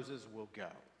nowhere Moses will go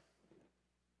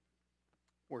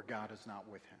where God is not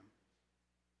with him.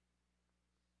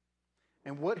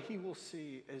 And what he will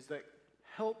see is that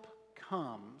help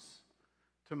comes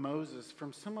to Moses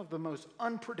from some of the most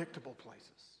unpredictable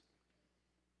places.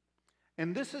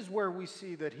 And this is where we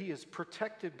see that he is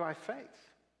protected by faith.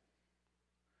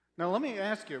 Now, let me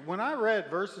ask you, when I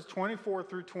read verses 24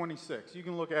 through 26, you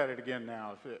can look at it again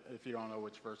now if you don't know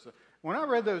which verse. When I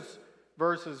read those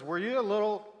verses, were you a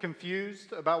little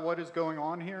confused about what is going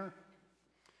on here?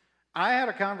 I had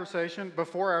a conversation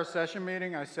before our session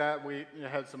meeting. We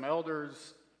had some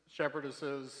elders,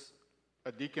 shepherdesses,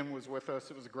 a deacon was with us.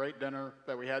 It was a great dinner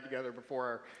that we had together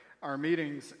before our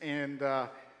meetings. And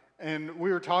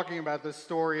we were talking about this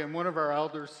story, and one of our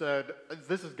elders said,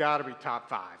 this has got to be top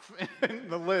 5 in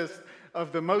the list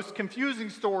of the most confusing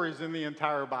stories in the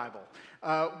entire Bible.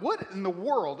 What in the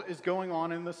world is going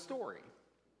on in this story?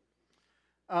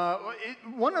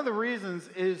 One of the reasons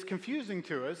it is confusing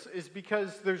to us is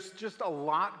because there's just a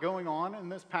lot going on in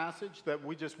this passage that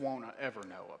we just won't ever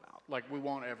know about, like we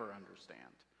won't ever understand.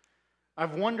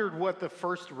 I've wondered what the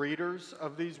first readers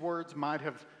of these words might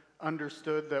have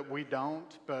understood that we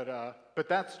don't, but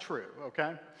that's true,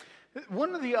 okay?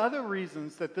 One of the other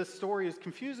reasons that this story is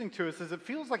confusing to us is it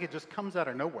feels like it just comes out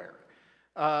of nowhere.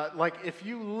 Like if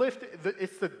you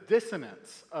it's the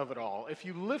dissonance of it all. If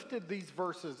you lifted these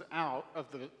verses out of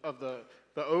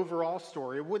the overall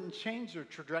story, it wouldn't change their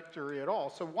trajectory at all.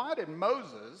 So why did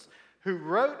Moses, who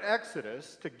wrote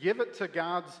Exodus to give it to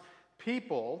God's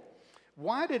people,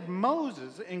 why did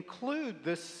Moses include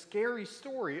this scary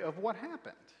story of what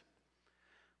happened?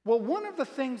 Well, one of the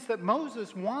things that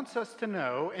Moses wants us to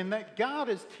know and that God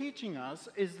is teaching us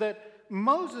is that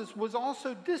Moses was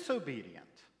also disobedient.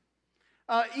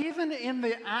 Even in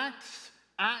the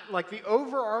like the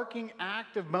overarching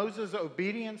act of Moses'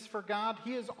 obedience for God,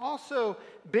 he has also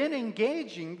been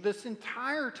engaging this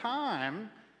entire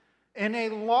time in a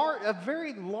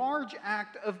very large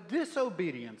act of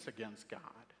disobedience against God.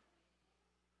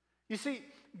 You see,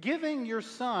 giving your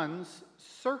sons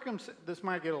this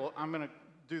might get a little, I'm going to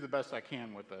do the best I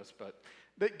can with this, but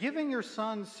giving your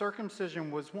sons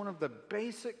circumcision was one of the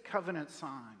basic covenant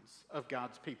signs of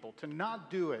God's people. To not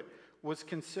do it was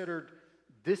considered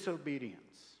disobedience.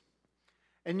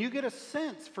 And you get a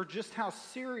sense for just how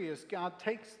serious God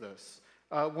takes this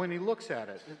when he looks at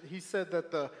it. He said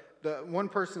that one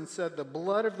person said the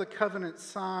blood of the covenant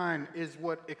sign is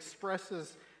what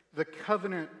expresses the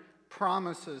covenant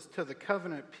promises to the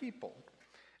covenant people.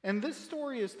 And this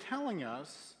story is telling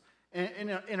us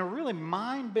in a really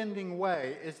mind-bending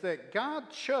way is that God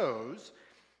chose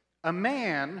a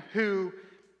man who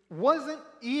wasn't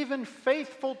even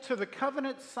faithful to the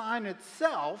covenant sign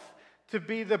itself to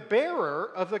be the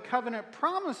bearer of the covenant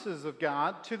promises of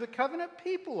God to the covenant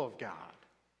people of God.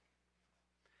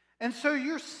 And so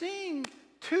you're seeing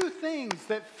two things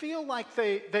that feel like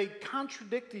they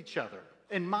contradict each other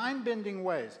in mind-bending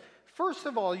ways. First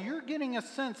of all, you're getting a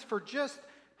sense for just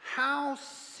how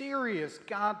serious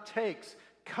God takes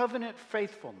covenant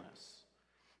faithfulness.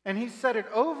 And he said it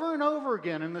over and over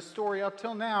again in the story up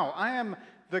till now. I am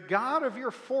the God of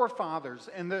your forefathers,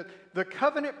 and the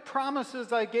covenant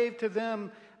promises I gave to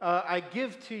them, I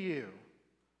give to you.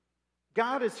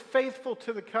 God is faithful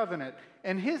to the covenant,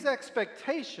 and his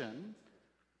expectation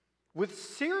with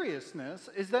seriousness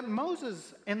is that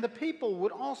Moses and the people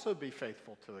would also be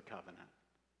faithful to the covenant.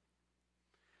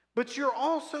 But you're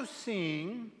also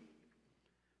seeing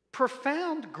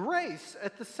profound grace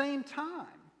at the same time,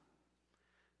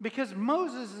 because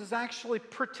Moses is actually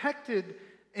protected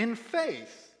in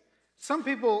faith. Some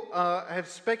people have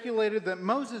speculated that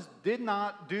Moses did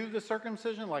not do the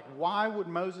circumcision. Like, why would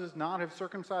Moses not have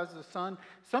circumcised his son?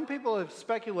 Some people have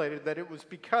speculated that it was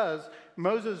because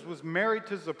Moses was married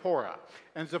to Zipporah,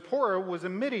 and Zipporah was a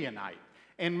Midianite,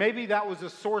 and maybe that was a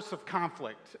source of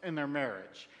conflict in their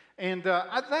marriage. And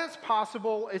that's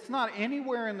possible. It's not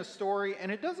anywhere in the story,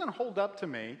 and it doesn't hold up to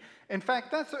me. In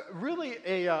fact, that's really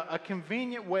a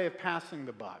convenient way of passing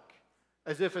the buck,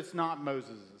 as if it's not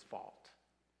Moses' fault.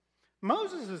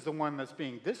 Moses is the one that's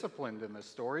being disciplined in this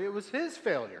story. It was his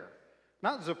failure,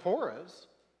 not Zipporah's.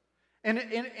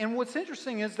 And what's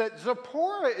interesting is that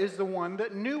Zipporah is the one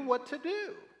that knew what to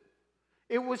do.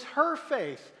 It was her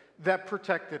faith that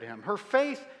protected him. Her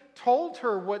faith told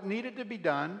her what needed to be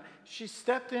done. She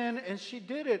stepped in and she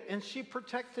did it, and she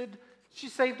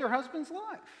saved her husband's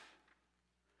life.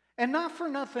 And not for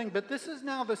nothing, but this is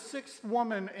now the sixth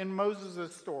woman in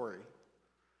Moses' story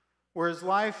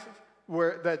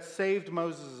that saved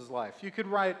Moses' life. You could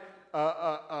write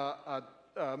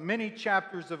many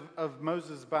chapters of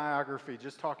Moses' biography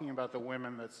just talking about the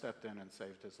women that stepped in and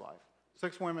saved his life.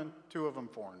 6 women, 2 of them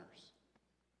foreigners.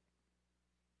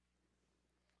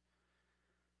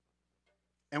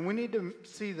 And we need to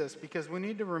see this because we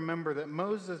need to remember that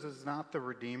Moses is not the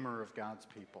redeemer of God's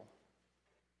people.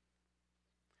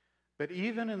 But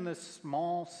even in this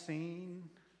small scene,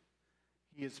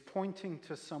 he is pointing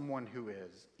to someone who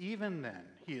is. Even then,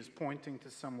 he is pointing to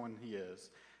someone he is.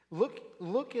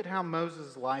 Look at how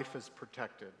Moses' life is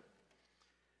protected.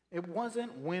 It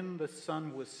wasn't when the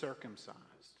son was circumcised.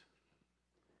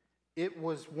 It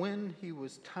was when he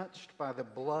was touched by the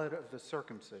blood of the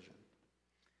circumcision.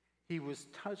 He was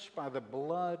touched by the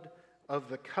blood of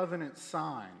the covenant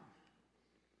sign.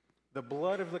 The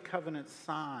blood of the covenant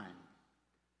sign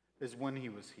is when he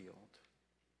was healed.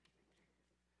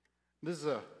 This is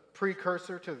a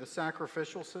precursor to the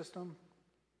sacrificial system.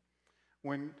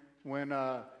 When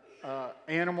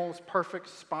animals, perfect,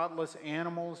 spotless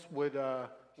animals,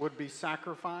 would be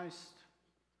sacrificed,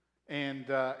 and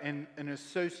an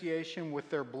association with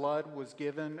their blood was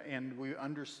given, and we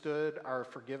understood our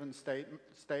forgiven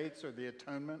states or the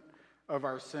atonement of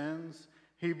our sins.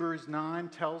 Hebrews 9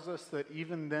 tells us that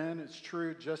even then it's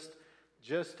true, just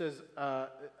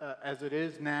as it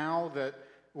is now, that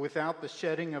without the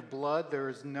shedding of blood there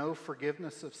is no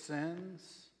forgiveness of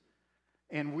sins.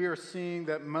 And we are seeing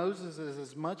that Moses is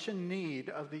as much in need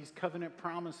of these covenant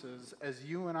promises as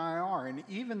you and I are. And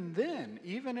even then,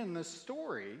 even in this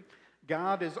story,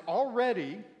 God is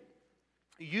already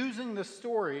using the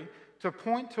story to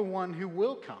point to one who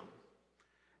will come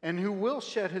and who will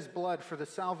shed his blood for the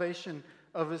salvation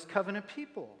of his covenant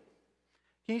people.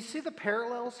 Can you see the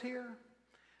parallels here?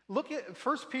 Look at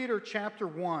 1 Peter chapter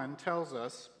 1 tells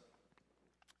us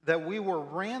that we were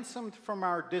ransomed from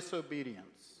our disobedience.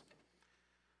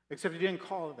 Except he didn't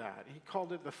call it that. He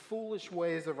called it the foolish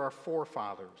ways of our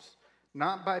forefathers,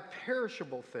 not by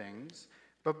perishable things,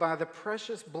 but by the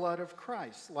precious blood of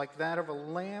Christ, like that of a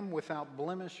lamb without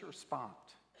blemish or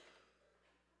spot.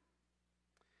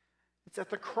 It's at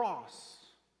the cross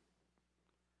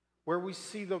where we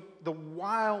see the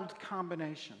wild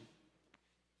combination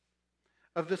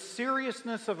of the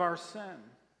seriousness of our sin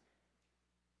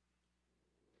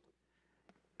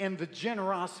and the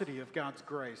generosity of God's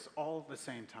grace all at the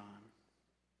same time.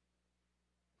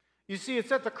 You see,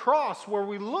 it's at the cross where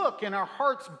we look and our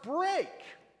hearts break.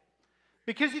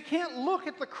 Because you can't look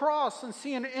at the cross and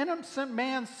see an innocent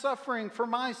man suffering for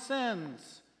my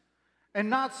sins and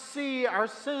not see our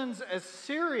sins as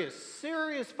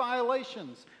serious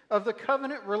violations of the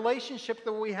covenant relationship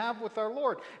that we have with our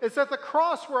Lord. It's at the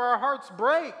cross where our hearts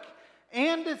break,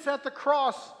 and it's at the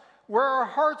cross where our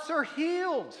hearts are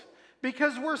healed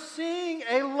because we're seeing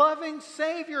a loving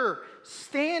Savior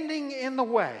standing in the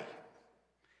way,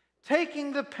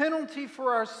 taking the penalty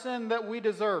for our sin that we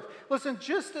deserve. Listen,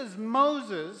 just as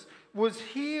Moses was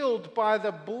healed by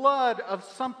the blood of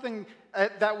something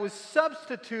that was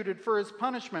substituted for his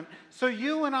punishment, so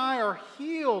you and I are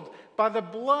healed by the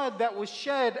blood that was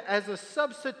shed as a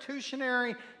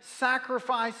substitutionary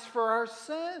sacrifice for our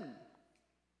sin.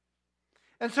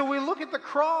 And so we look at the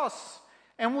cross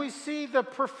and we see the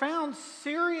profound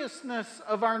seriousness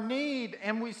of our need,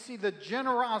 and we see the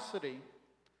generosity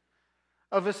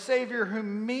of a Savior who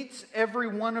meets every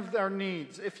one of our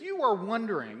needs. If you are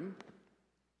wondering,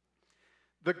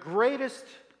 the greatest,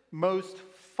 most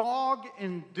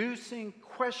fog-inducing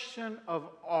question of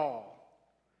all,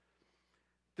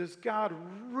 does God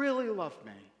really love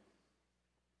me?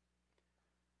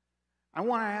 I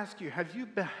want to ask you, have you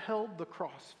beheld the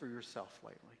cross for yourself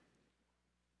lately?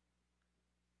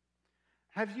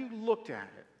 Have you looked at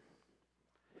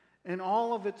it in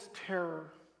all of its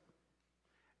terror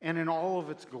and in all of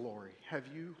its glory? Have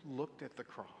you looked at the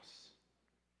cross?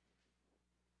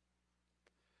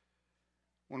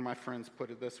 One of my friends put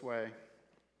it this way: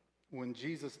 when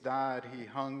Jesus died, he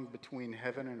hung between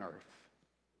heaven and earth.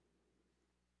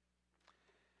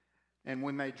 And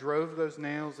when they drove those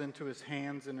nails into his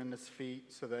hands and in his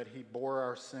feet so that he bore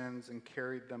our sins and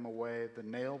carried them away, the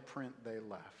nail print they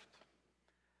left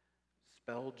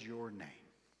spelled your name.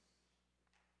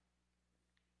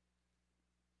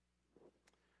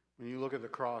 When you look at the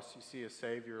cross, you see a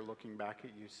Savior looking back at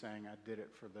you saying, I did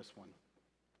it for this one.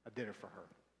 I did it for her.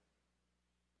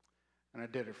 And I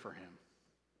did it for him.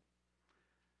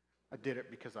 I did it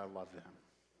because I love them.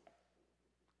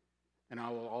 And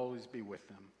I will always be with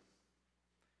them.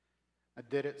 I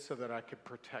did it so that I could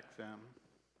protect them.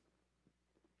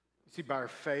 You see, by our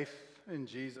faith in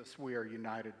Jesus, we are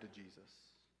united to Jesus.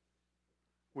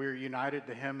 We are united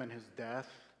to him in his death,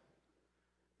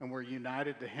 and we're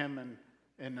united to him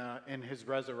in his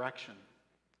resurrection.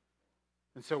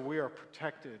 And so we are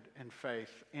protected in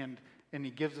faith, and he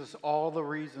gives us all the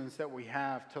reasons that we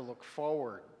have to look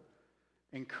forward,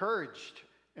 encouraged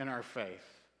in our faith.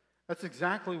 That's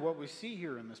exactly what we see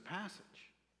here in this passage.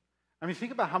 I mean,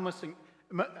 think about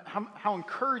how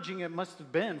encouraging it must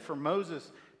have been for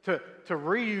Moses to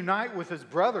reunite with his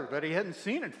brother that he hadn't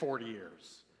seen in 40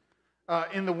 years.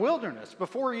 In the wilderness,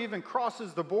 before he even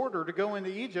crosses the border to go into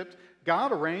Egypt,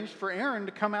 God arranged for Aaron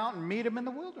to come out and meet him in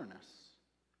the wilderness.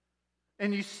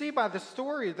 And you see by the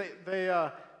story,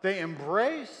 they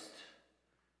embraced.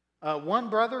 One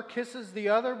brother kisses the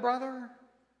other brother.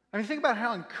 I mean, think about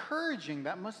how encouraging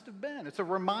that must have been. It's a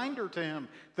reminder to him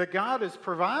that God is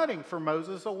providing for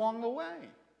Moses along the way.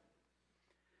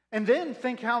 And then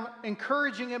think how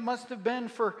encouraging it must have been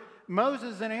for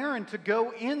Moses and Aaron to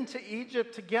go into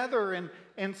Egypt together,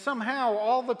 and somehow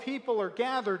all the people are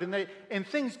gathered and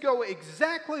things go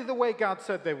exactly the way God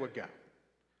said they would go.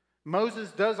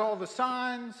 Moses does all the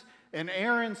signs and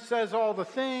Aaron says all the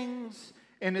things,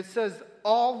 and it says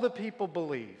all the people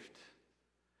believed.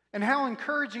 And how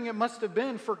encouraging it must have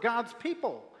been for God's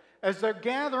people as they're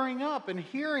gathering up and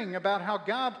hearing about how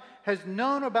God has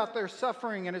known about their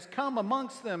suffering and has come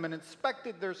amongst them and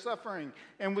inspected their suffering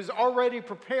and was already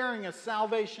preparing a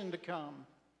salvation to come.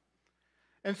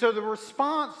 And so the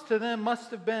response to them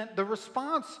must have been, the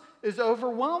response is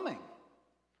overwhelming.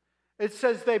 It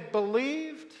says they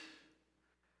believed,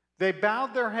 they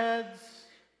bowed their heads,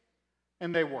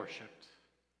 and they worshiped.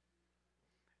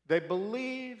 They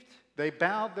believed, they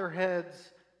bowed their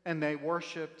heads, and they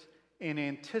worshiped in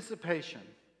anticipation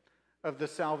of the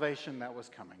salvation that was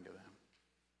coming to them.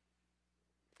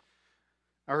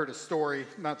 I heard a story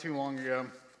not too long ago.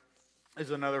 There's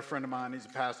another friend of mine, he's a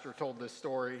pastor, told this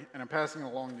story, and I'm passing it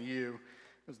along to you.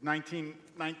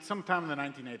 was sometime in the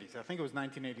 1980s. I think it was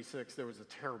 1986. There was a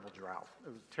terrible drought.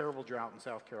 There was a terrible drought in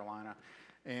South Carolina,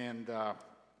 and a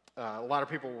lot of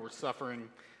people were suffering,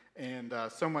 and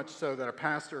so much so that a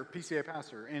PCA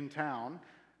pastor in town,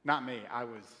 not me, I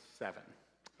was 7,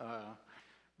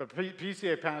 but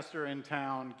PCA pastor in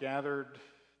town gathered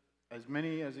as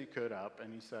many as he could up,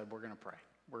 and he said, we're going to pray.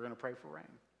 We're going to pray for rain.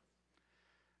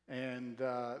 And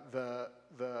the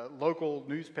local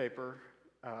newspaper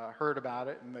heard about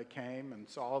it, and they came and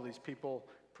saw all these people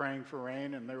praying for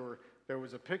rain, and there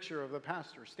was a picture of the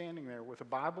pastor standing there with a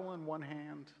Bible in one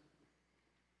hand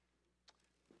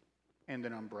and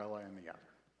an umbrella in the other.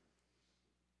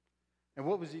 And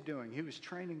what was he doing? He was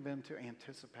training them to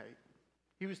anticipate.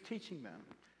 He was teaching them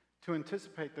to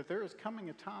anticipate that there is coming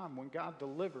a time when God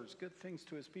delivers good things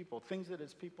to his people, things that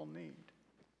his people need.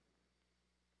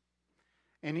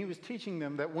 And he was teaching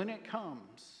them that when it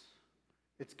comes,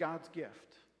 it's God's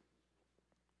gift.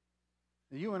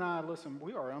 You and I, listen,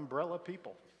 we are umbrella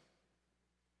people.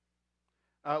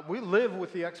 We live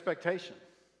with the expectation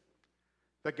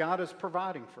that God is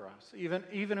providing for us,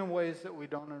 even in ways that we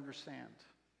don't understand,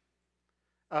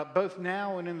 both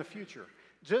now and in the future.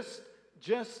 Just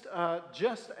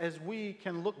as we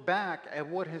can look back at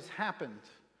what has happened,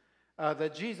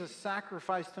 that Jesus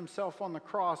sacrificed himself on the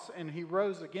cross and he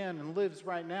rose again and lives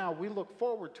right now, we look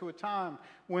forward to a time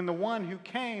when the one who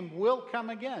came will come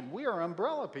again. We are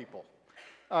umbrella people.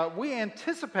 We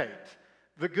anticipate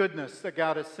the goodness that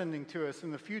God is sending to us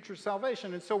in the future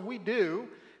salvation. And so we do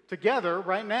together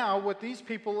right now what these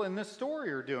people in this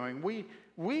story are doing.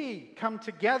 We come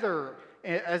together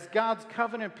as God's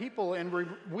covenant people, and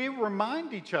we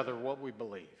remind each other what we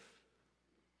believe.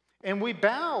 And we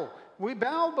bow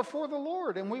before the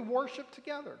Lord, and we worship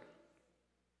together.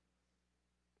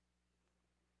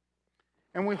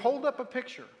 And we hold up a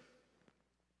picture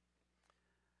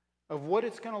of what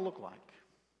it's going to look like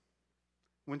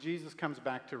when Jesus comes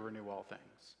back to renew all things.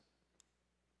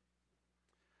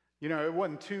 You know, it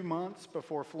wasn't 2 months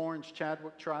before Florence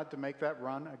Chadwick tried to make that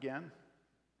run again.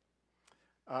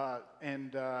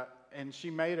 And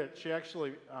she made it.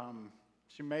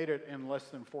 She made it in less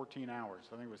than 14 hours.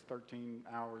 I think it was 13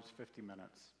 hours, 50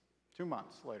 minutes. 2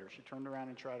 months later, she turned around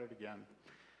and tried it again.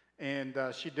 And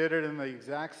she did it in the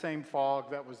exact same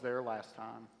fog that was there last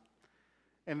time.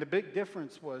 And the big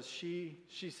difference was she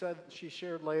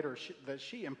shared later that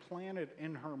she implanted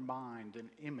in her mind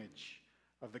an image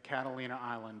of the Catalina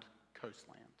Island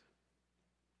coastland.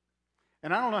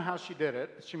 And I don't know how she did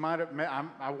it. She might have,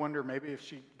 I wonder maybe if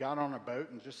she got on a boat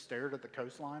and just stared at the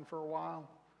coastline for a while,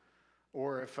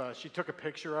 or if she took a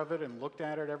picture of it and looked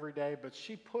at it every day, but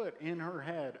she put in her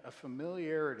head a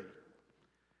familiarity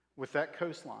with that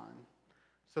coastline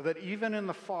so that even in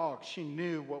the fog, she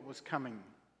knew what was coming.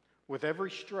 With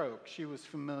every stroke, she was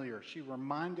familiar. She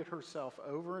reminded herself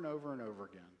over and over and over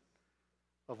again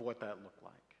of what that looked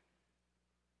like.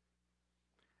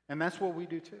 And that's what we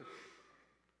do too.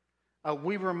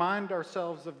 We remind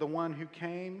ourselves of the one who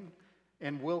came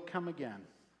and will come again.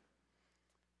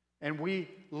 And we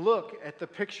look at the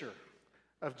picture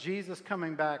of Jesus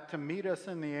coming back to meet us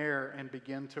in the air and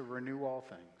begin to renew all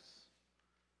things.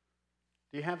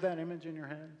 Do you have that image in your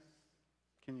head?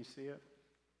 Can you see it?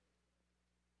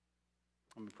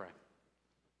 Let me pray.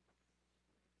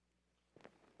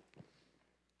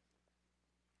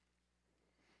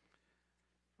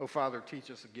 Oh, Father,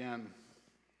 teach us again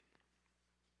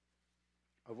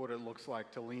of what it looks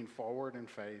like to lean forward in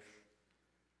faith,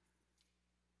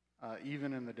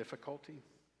 even in the difficulty,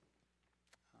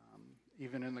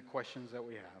 even in the questions that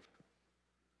we have.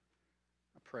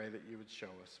 I pray that you would show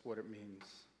us what it means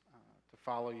to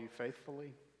follow you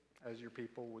faithfully as your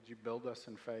people. Would you build us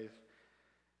in faith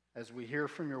as we hear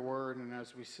from your word and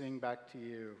as we sing back to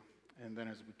you, and then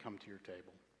as we come to your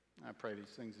table. I pray these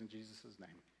things in Jesus' name.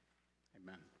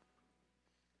 Amen.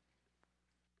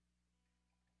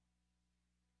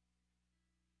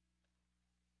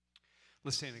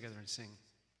 Let's stand together and sing.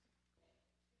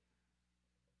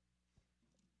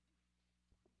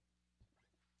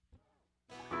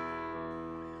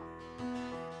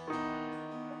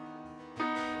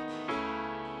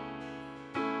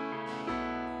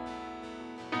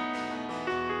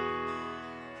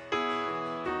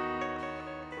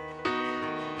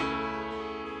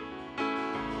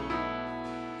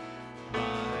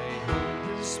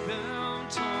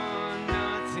 Built on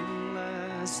nothing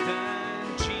less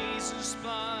than Jesus'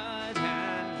 blood.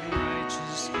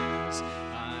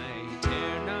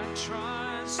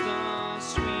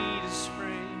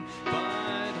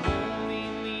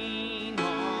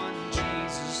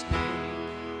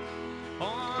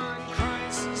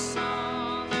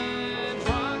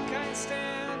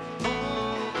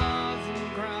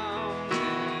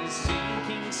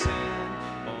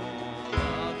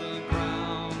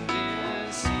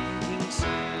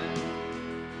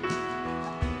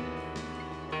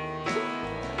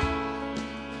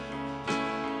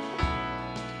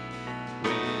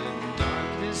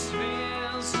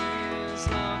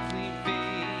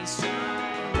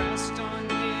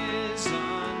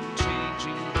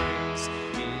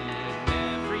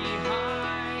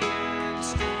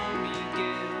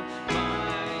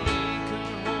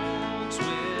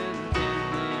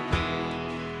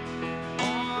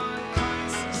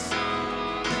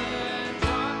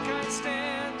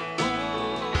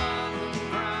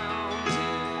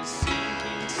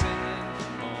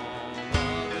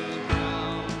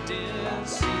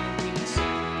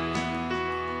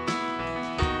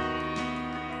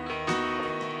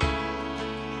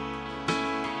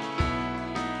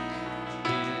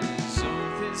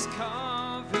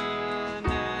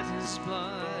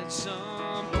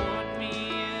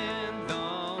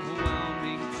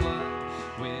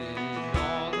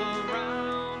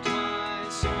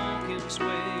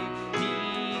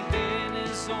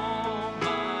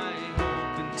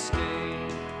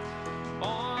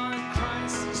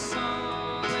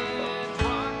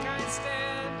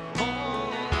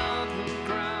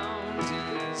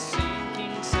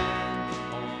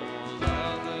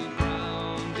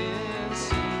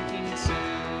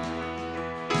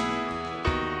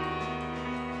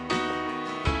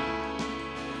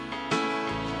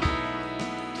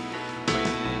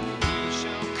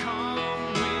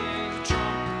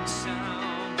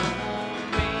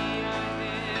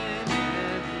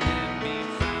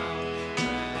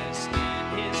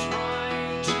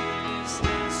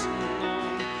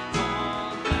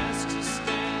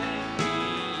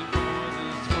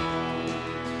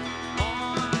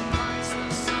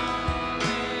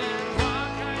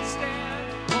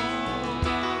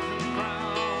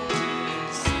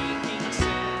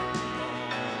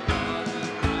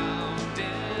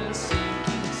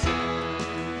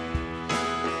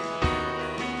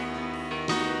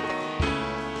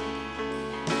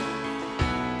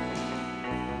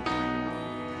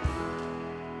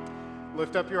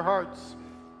 Lift up your hearts.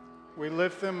 We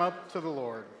lift them up to the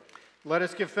Lord. Let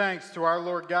us give thanks to our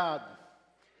Lord God.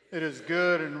 It is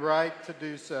good and right to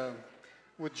do so.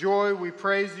 With joy we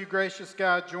praise you, gracious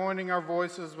God, joining our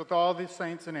voices with all the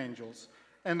saints and angels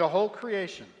and the whole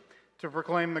creation to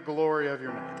proclaim the glory of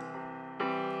your name.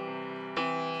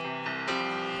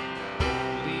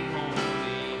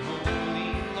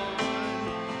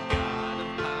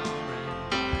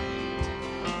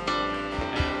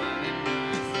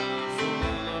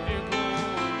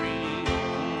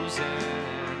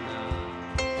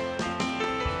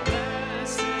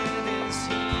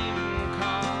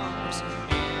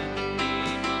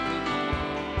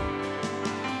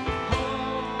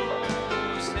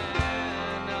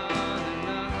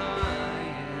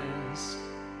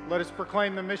 Let us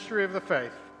proclaim the mystery of the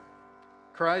faith.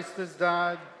 Christ has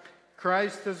died.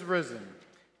 Christ has risen.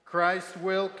 Christ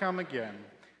will come again.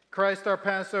 Christ, our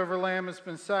Passover lamb, has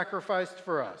been sacrificed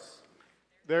for us.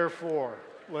 Therefore,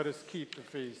 let us keep the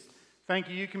feast. Thank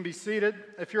you. You can be seated.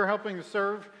 If you're helping to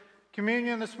serve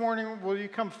communion this morning, will you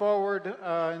come forward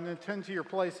and attend to your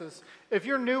places? If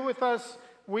you're new with us,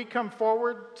 we come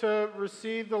forward to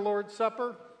receive the Lord's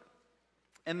Supper.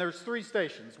 And there's 3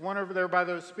 stations, one over there by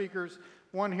those speakers,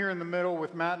 one here in the middle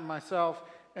with Matt and myself,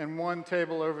 and one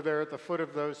table over there at the foot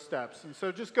of those steps. And so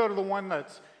just go to the one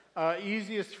that's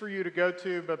easiest for you to go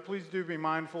to, but please do be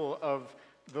mindful of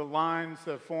the lines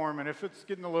that form. And if it's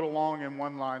getting a little long in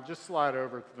one line, just slide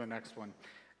over to the next one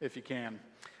if you can.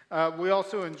 We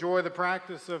also enjoy the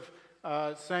practice of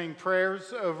saying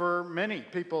prayers over many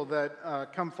people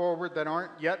that come forward that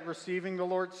aren't yet receiving the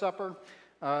Lord's Supper.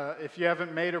 If you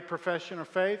haven't made a profession of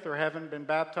faith or haven't been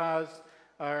baptized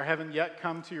or haven't yet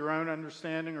come to your own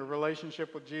understanding or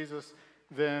relationship with Jesus,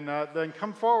 then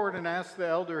come forward and ask the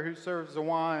elder who serves the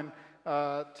wine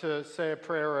to say a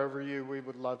prayer over you. We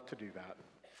would love to do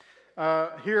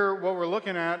that. Here, what we're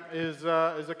looking at is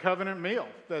a covenant meal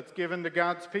that's given to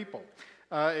God's people.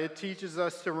 It teaches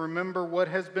us to remember what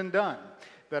has been done,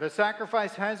 that a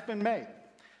sacrifice has been made,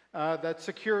 that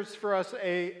secures for us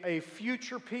a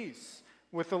future peace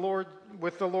with the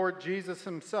Lord Jesus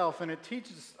himself, and it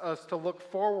teaches us to look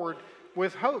forward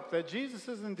with hope that Jesus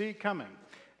is indeed coming,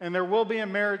 and there will be a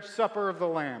marriage supper of the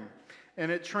Lamb,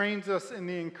 and it trains us in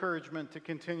the encouragement to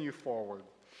continue forward.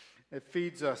 It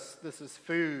feeds us. This is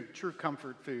food, true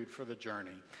comfort food for the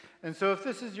journey. And so if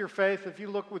this is your faith, if you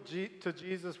look to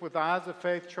Jesus with eyes of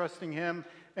faith, trusting him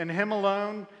and him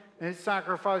alone, his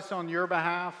sacrifice on your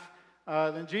behalf,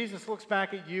 then Jesus looks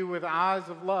back at you with eyes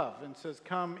of love and says,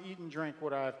 come, eat and drink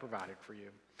what I have provided for you.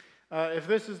 If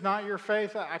this is not your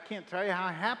faith, I can't tell you how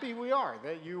happy we are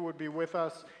that you would be with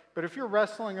us. But if you're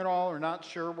wrestling at all or not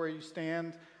sure where you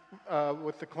stand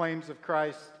with the claims of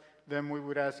Christ, then we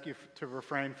would ask you to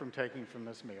refrain from taking from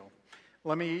this meal.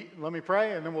 Let me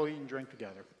pray, and then we'll eat and drink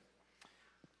together.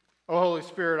 Oh, Holy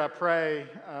Spirit, I pray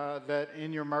that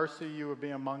in your mercy you would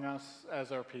be among us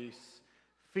as our peace,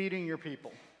 feeding your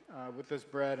people with this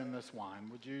bread and this wine.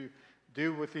 Would you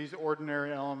do with these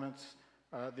ordinary elements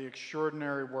the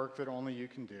extraordinary work that only you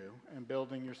can do in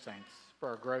building your saints for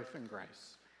our growth and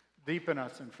grace? Deepen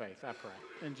us in faith, I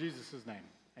pray. In Jesus' name,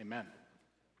 amen.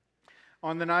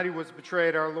 On the night he was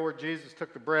betrayed, our Lord Jesus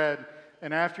took the bread,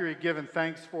 and after he had given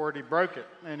thanks for it, he broke it,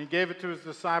 and he gave it to his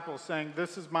disciples, saying,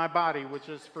 this is my body, which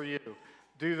is for you.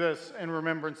 Do this in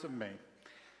remembrance of me.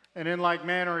 And in like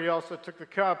manner, he also took the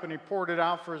cup, and he poured it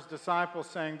out for his disciples,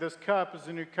 saying, this cup is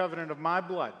the new covenant of my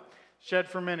blood, shed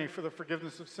for many for the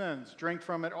forgiveness of sins. Drink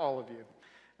from it, all of you.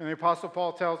 And the Apostle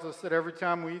Paul tells us that every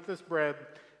time we eat this bread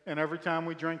and every time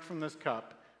we drink from this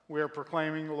cup, we are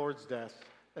proclaiming the Lord's death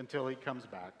until he comes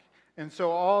back. And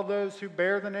so all those who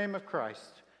bear the name of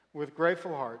Christ with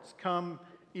grateful hearts, come,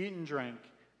 eat and drink,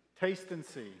 taste and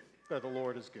see that the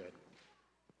Lord is good.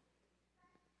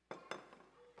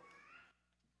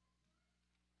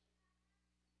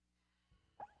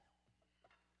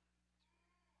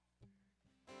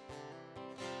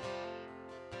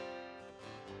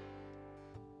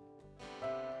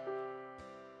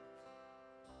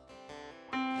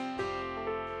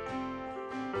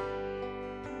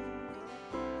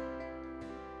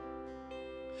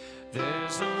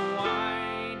 There's a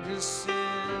wideness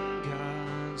in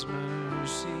God's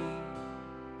mercy,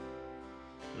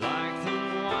 like the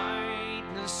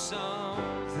whiteness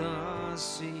of the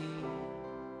sea.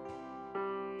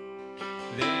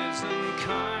 There's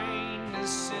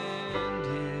unkindness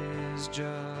in his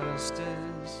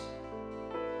justice,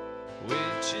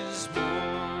 which is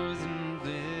more than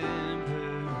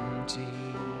liberty.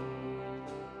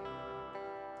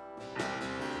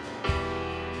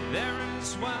 There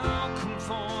is welcome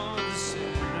for the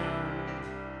sinner,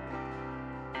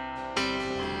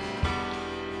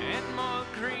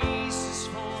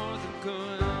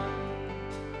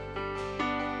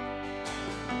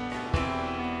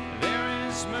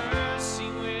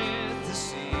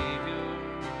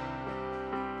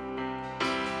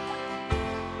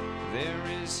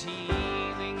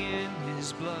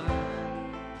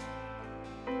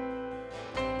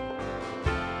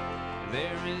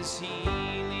 is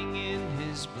healing in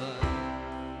his blood.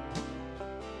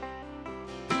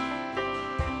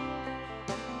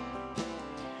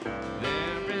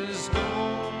 There is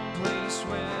no place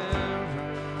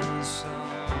where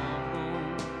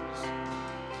sorrows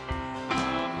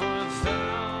are a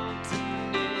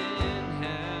fountain in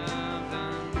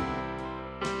heaven.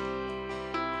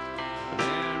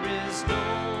 There is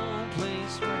no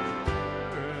place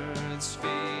where its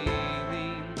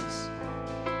failings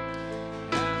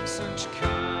have such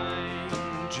kind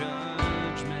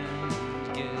judgment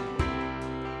get.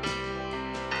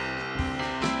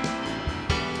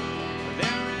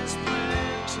 There is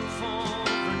plentiful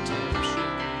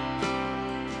redemption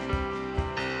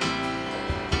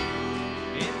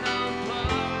in the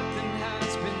blood that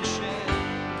has been shed.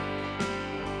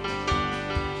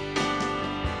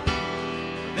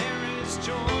 There is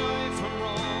joy for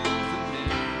all the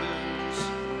members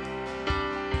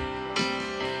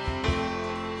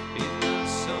in the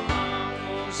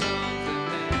sorrows of the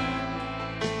head.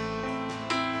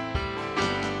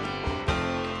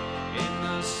 In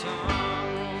the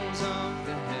sorrows of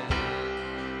the head.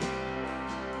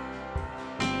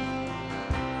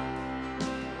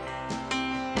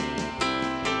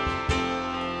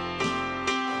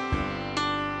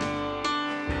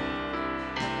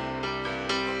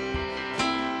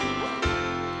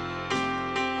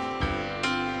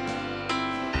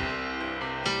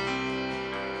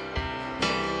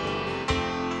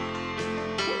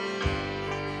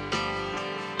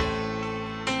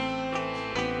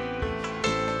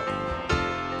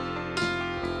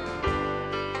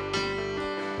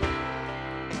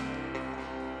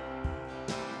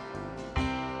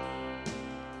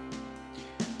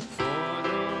 For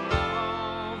the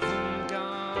love of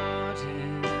God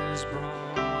is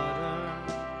broader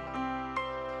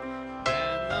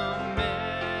than the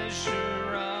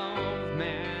measure of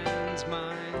man's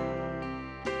mind,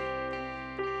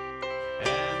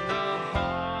 and the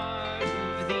heart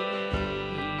of the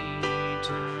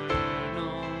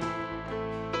eternal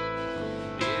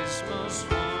is most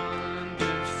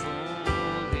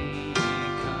wonderfully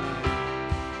kind.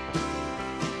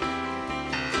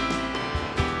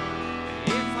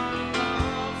 If our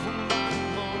love were not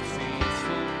more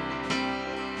faithful,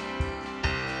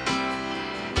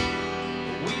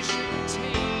 we should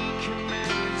take him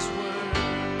at his word,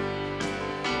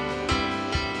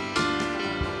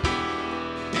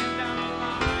 and our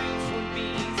life would be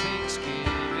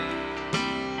thanksgiving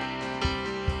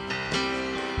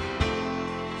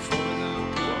for the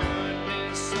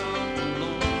goodness of the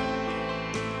Lord,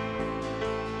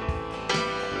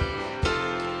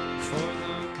 for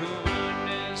the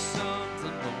goodness of the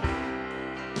Lord.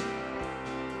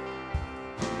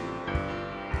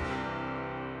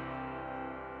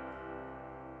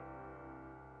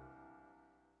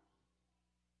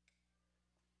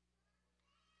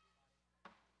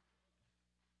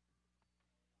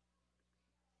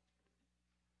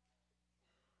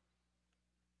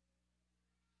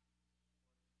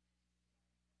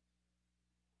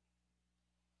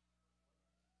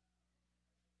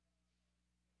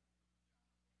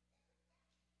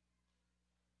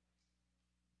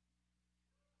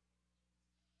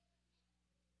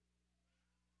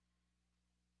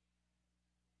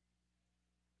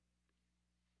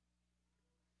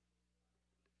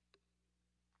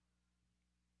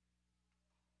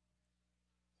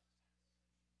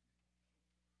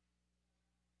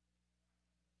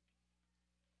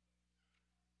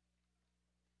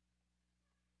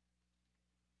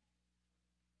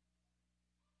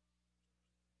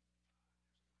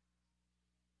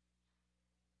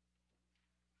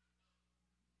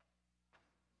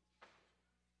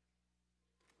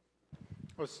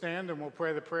 We'll stand and we'll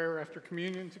pray the prayer after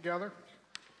communion together.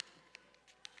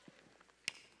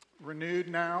 Renewed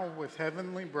now with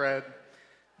heavenly bread,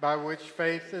 by which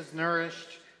faith is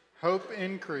nourished, hope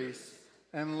increased,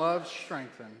 and love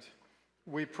strengthened,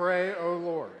 we pray, O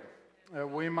Lord,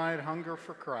 that we might hunger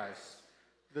for Christ,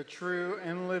 the true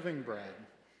and living bread,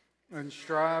 and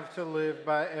strive to live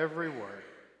by every word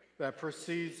that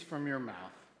proceeds from your mouth.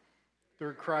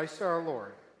 Through Christ our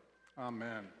Lord.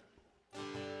 Amen.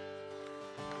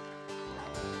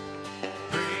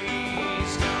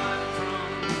 Praise God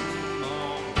from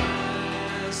all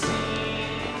blessings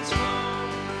flow.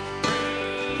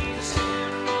 Praise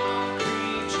Him, all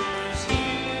creatures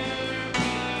here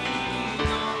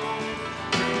below.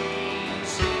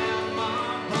 Praise Him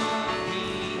above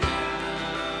the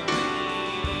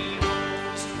heavenly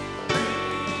host.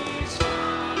 Praise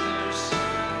Father,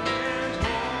 Son, and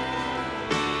Holy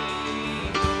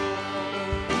Ghost.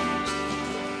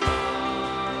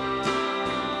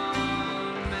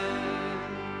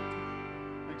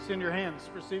 Extend your hands.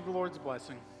 Receive the Lord's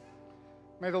blessing.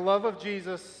 May the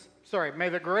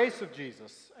grace of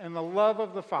Jesus and the love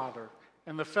of the Father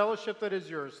and the fellowship that is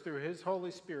yours through his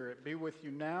Holy Spirit be with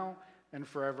you now and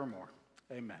forevermore.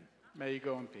 Amen. May you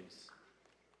go in peace.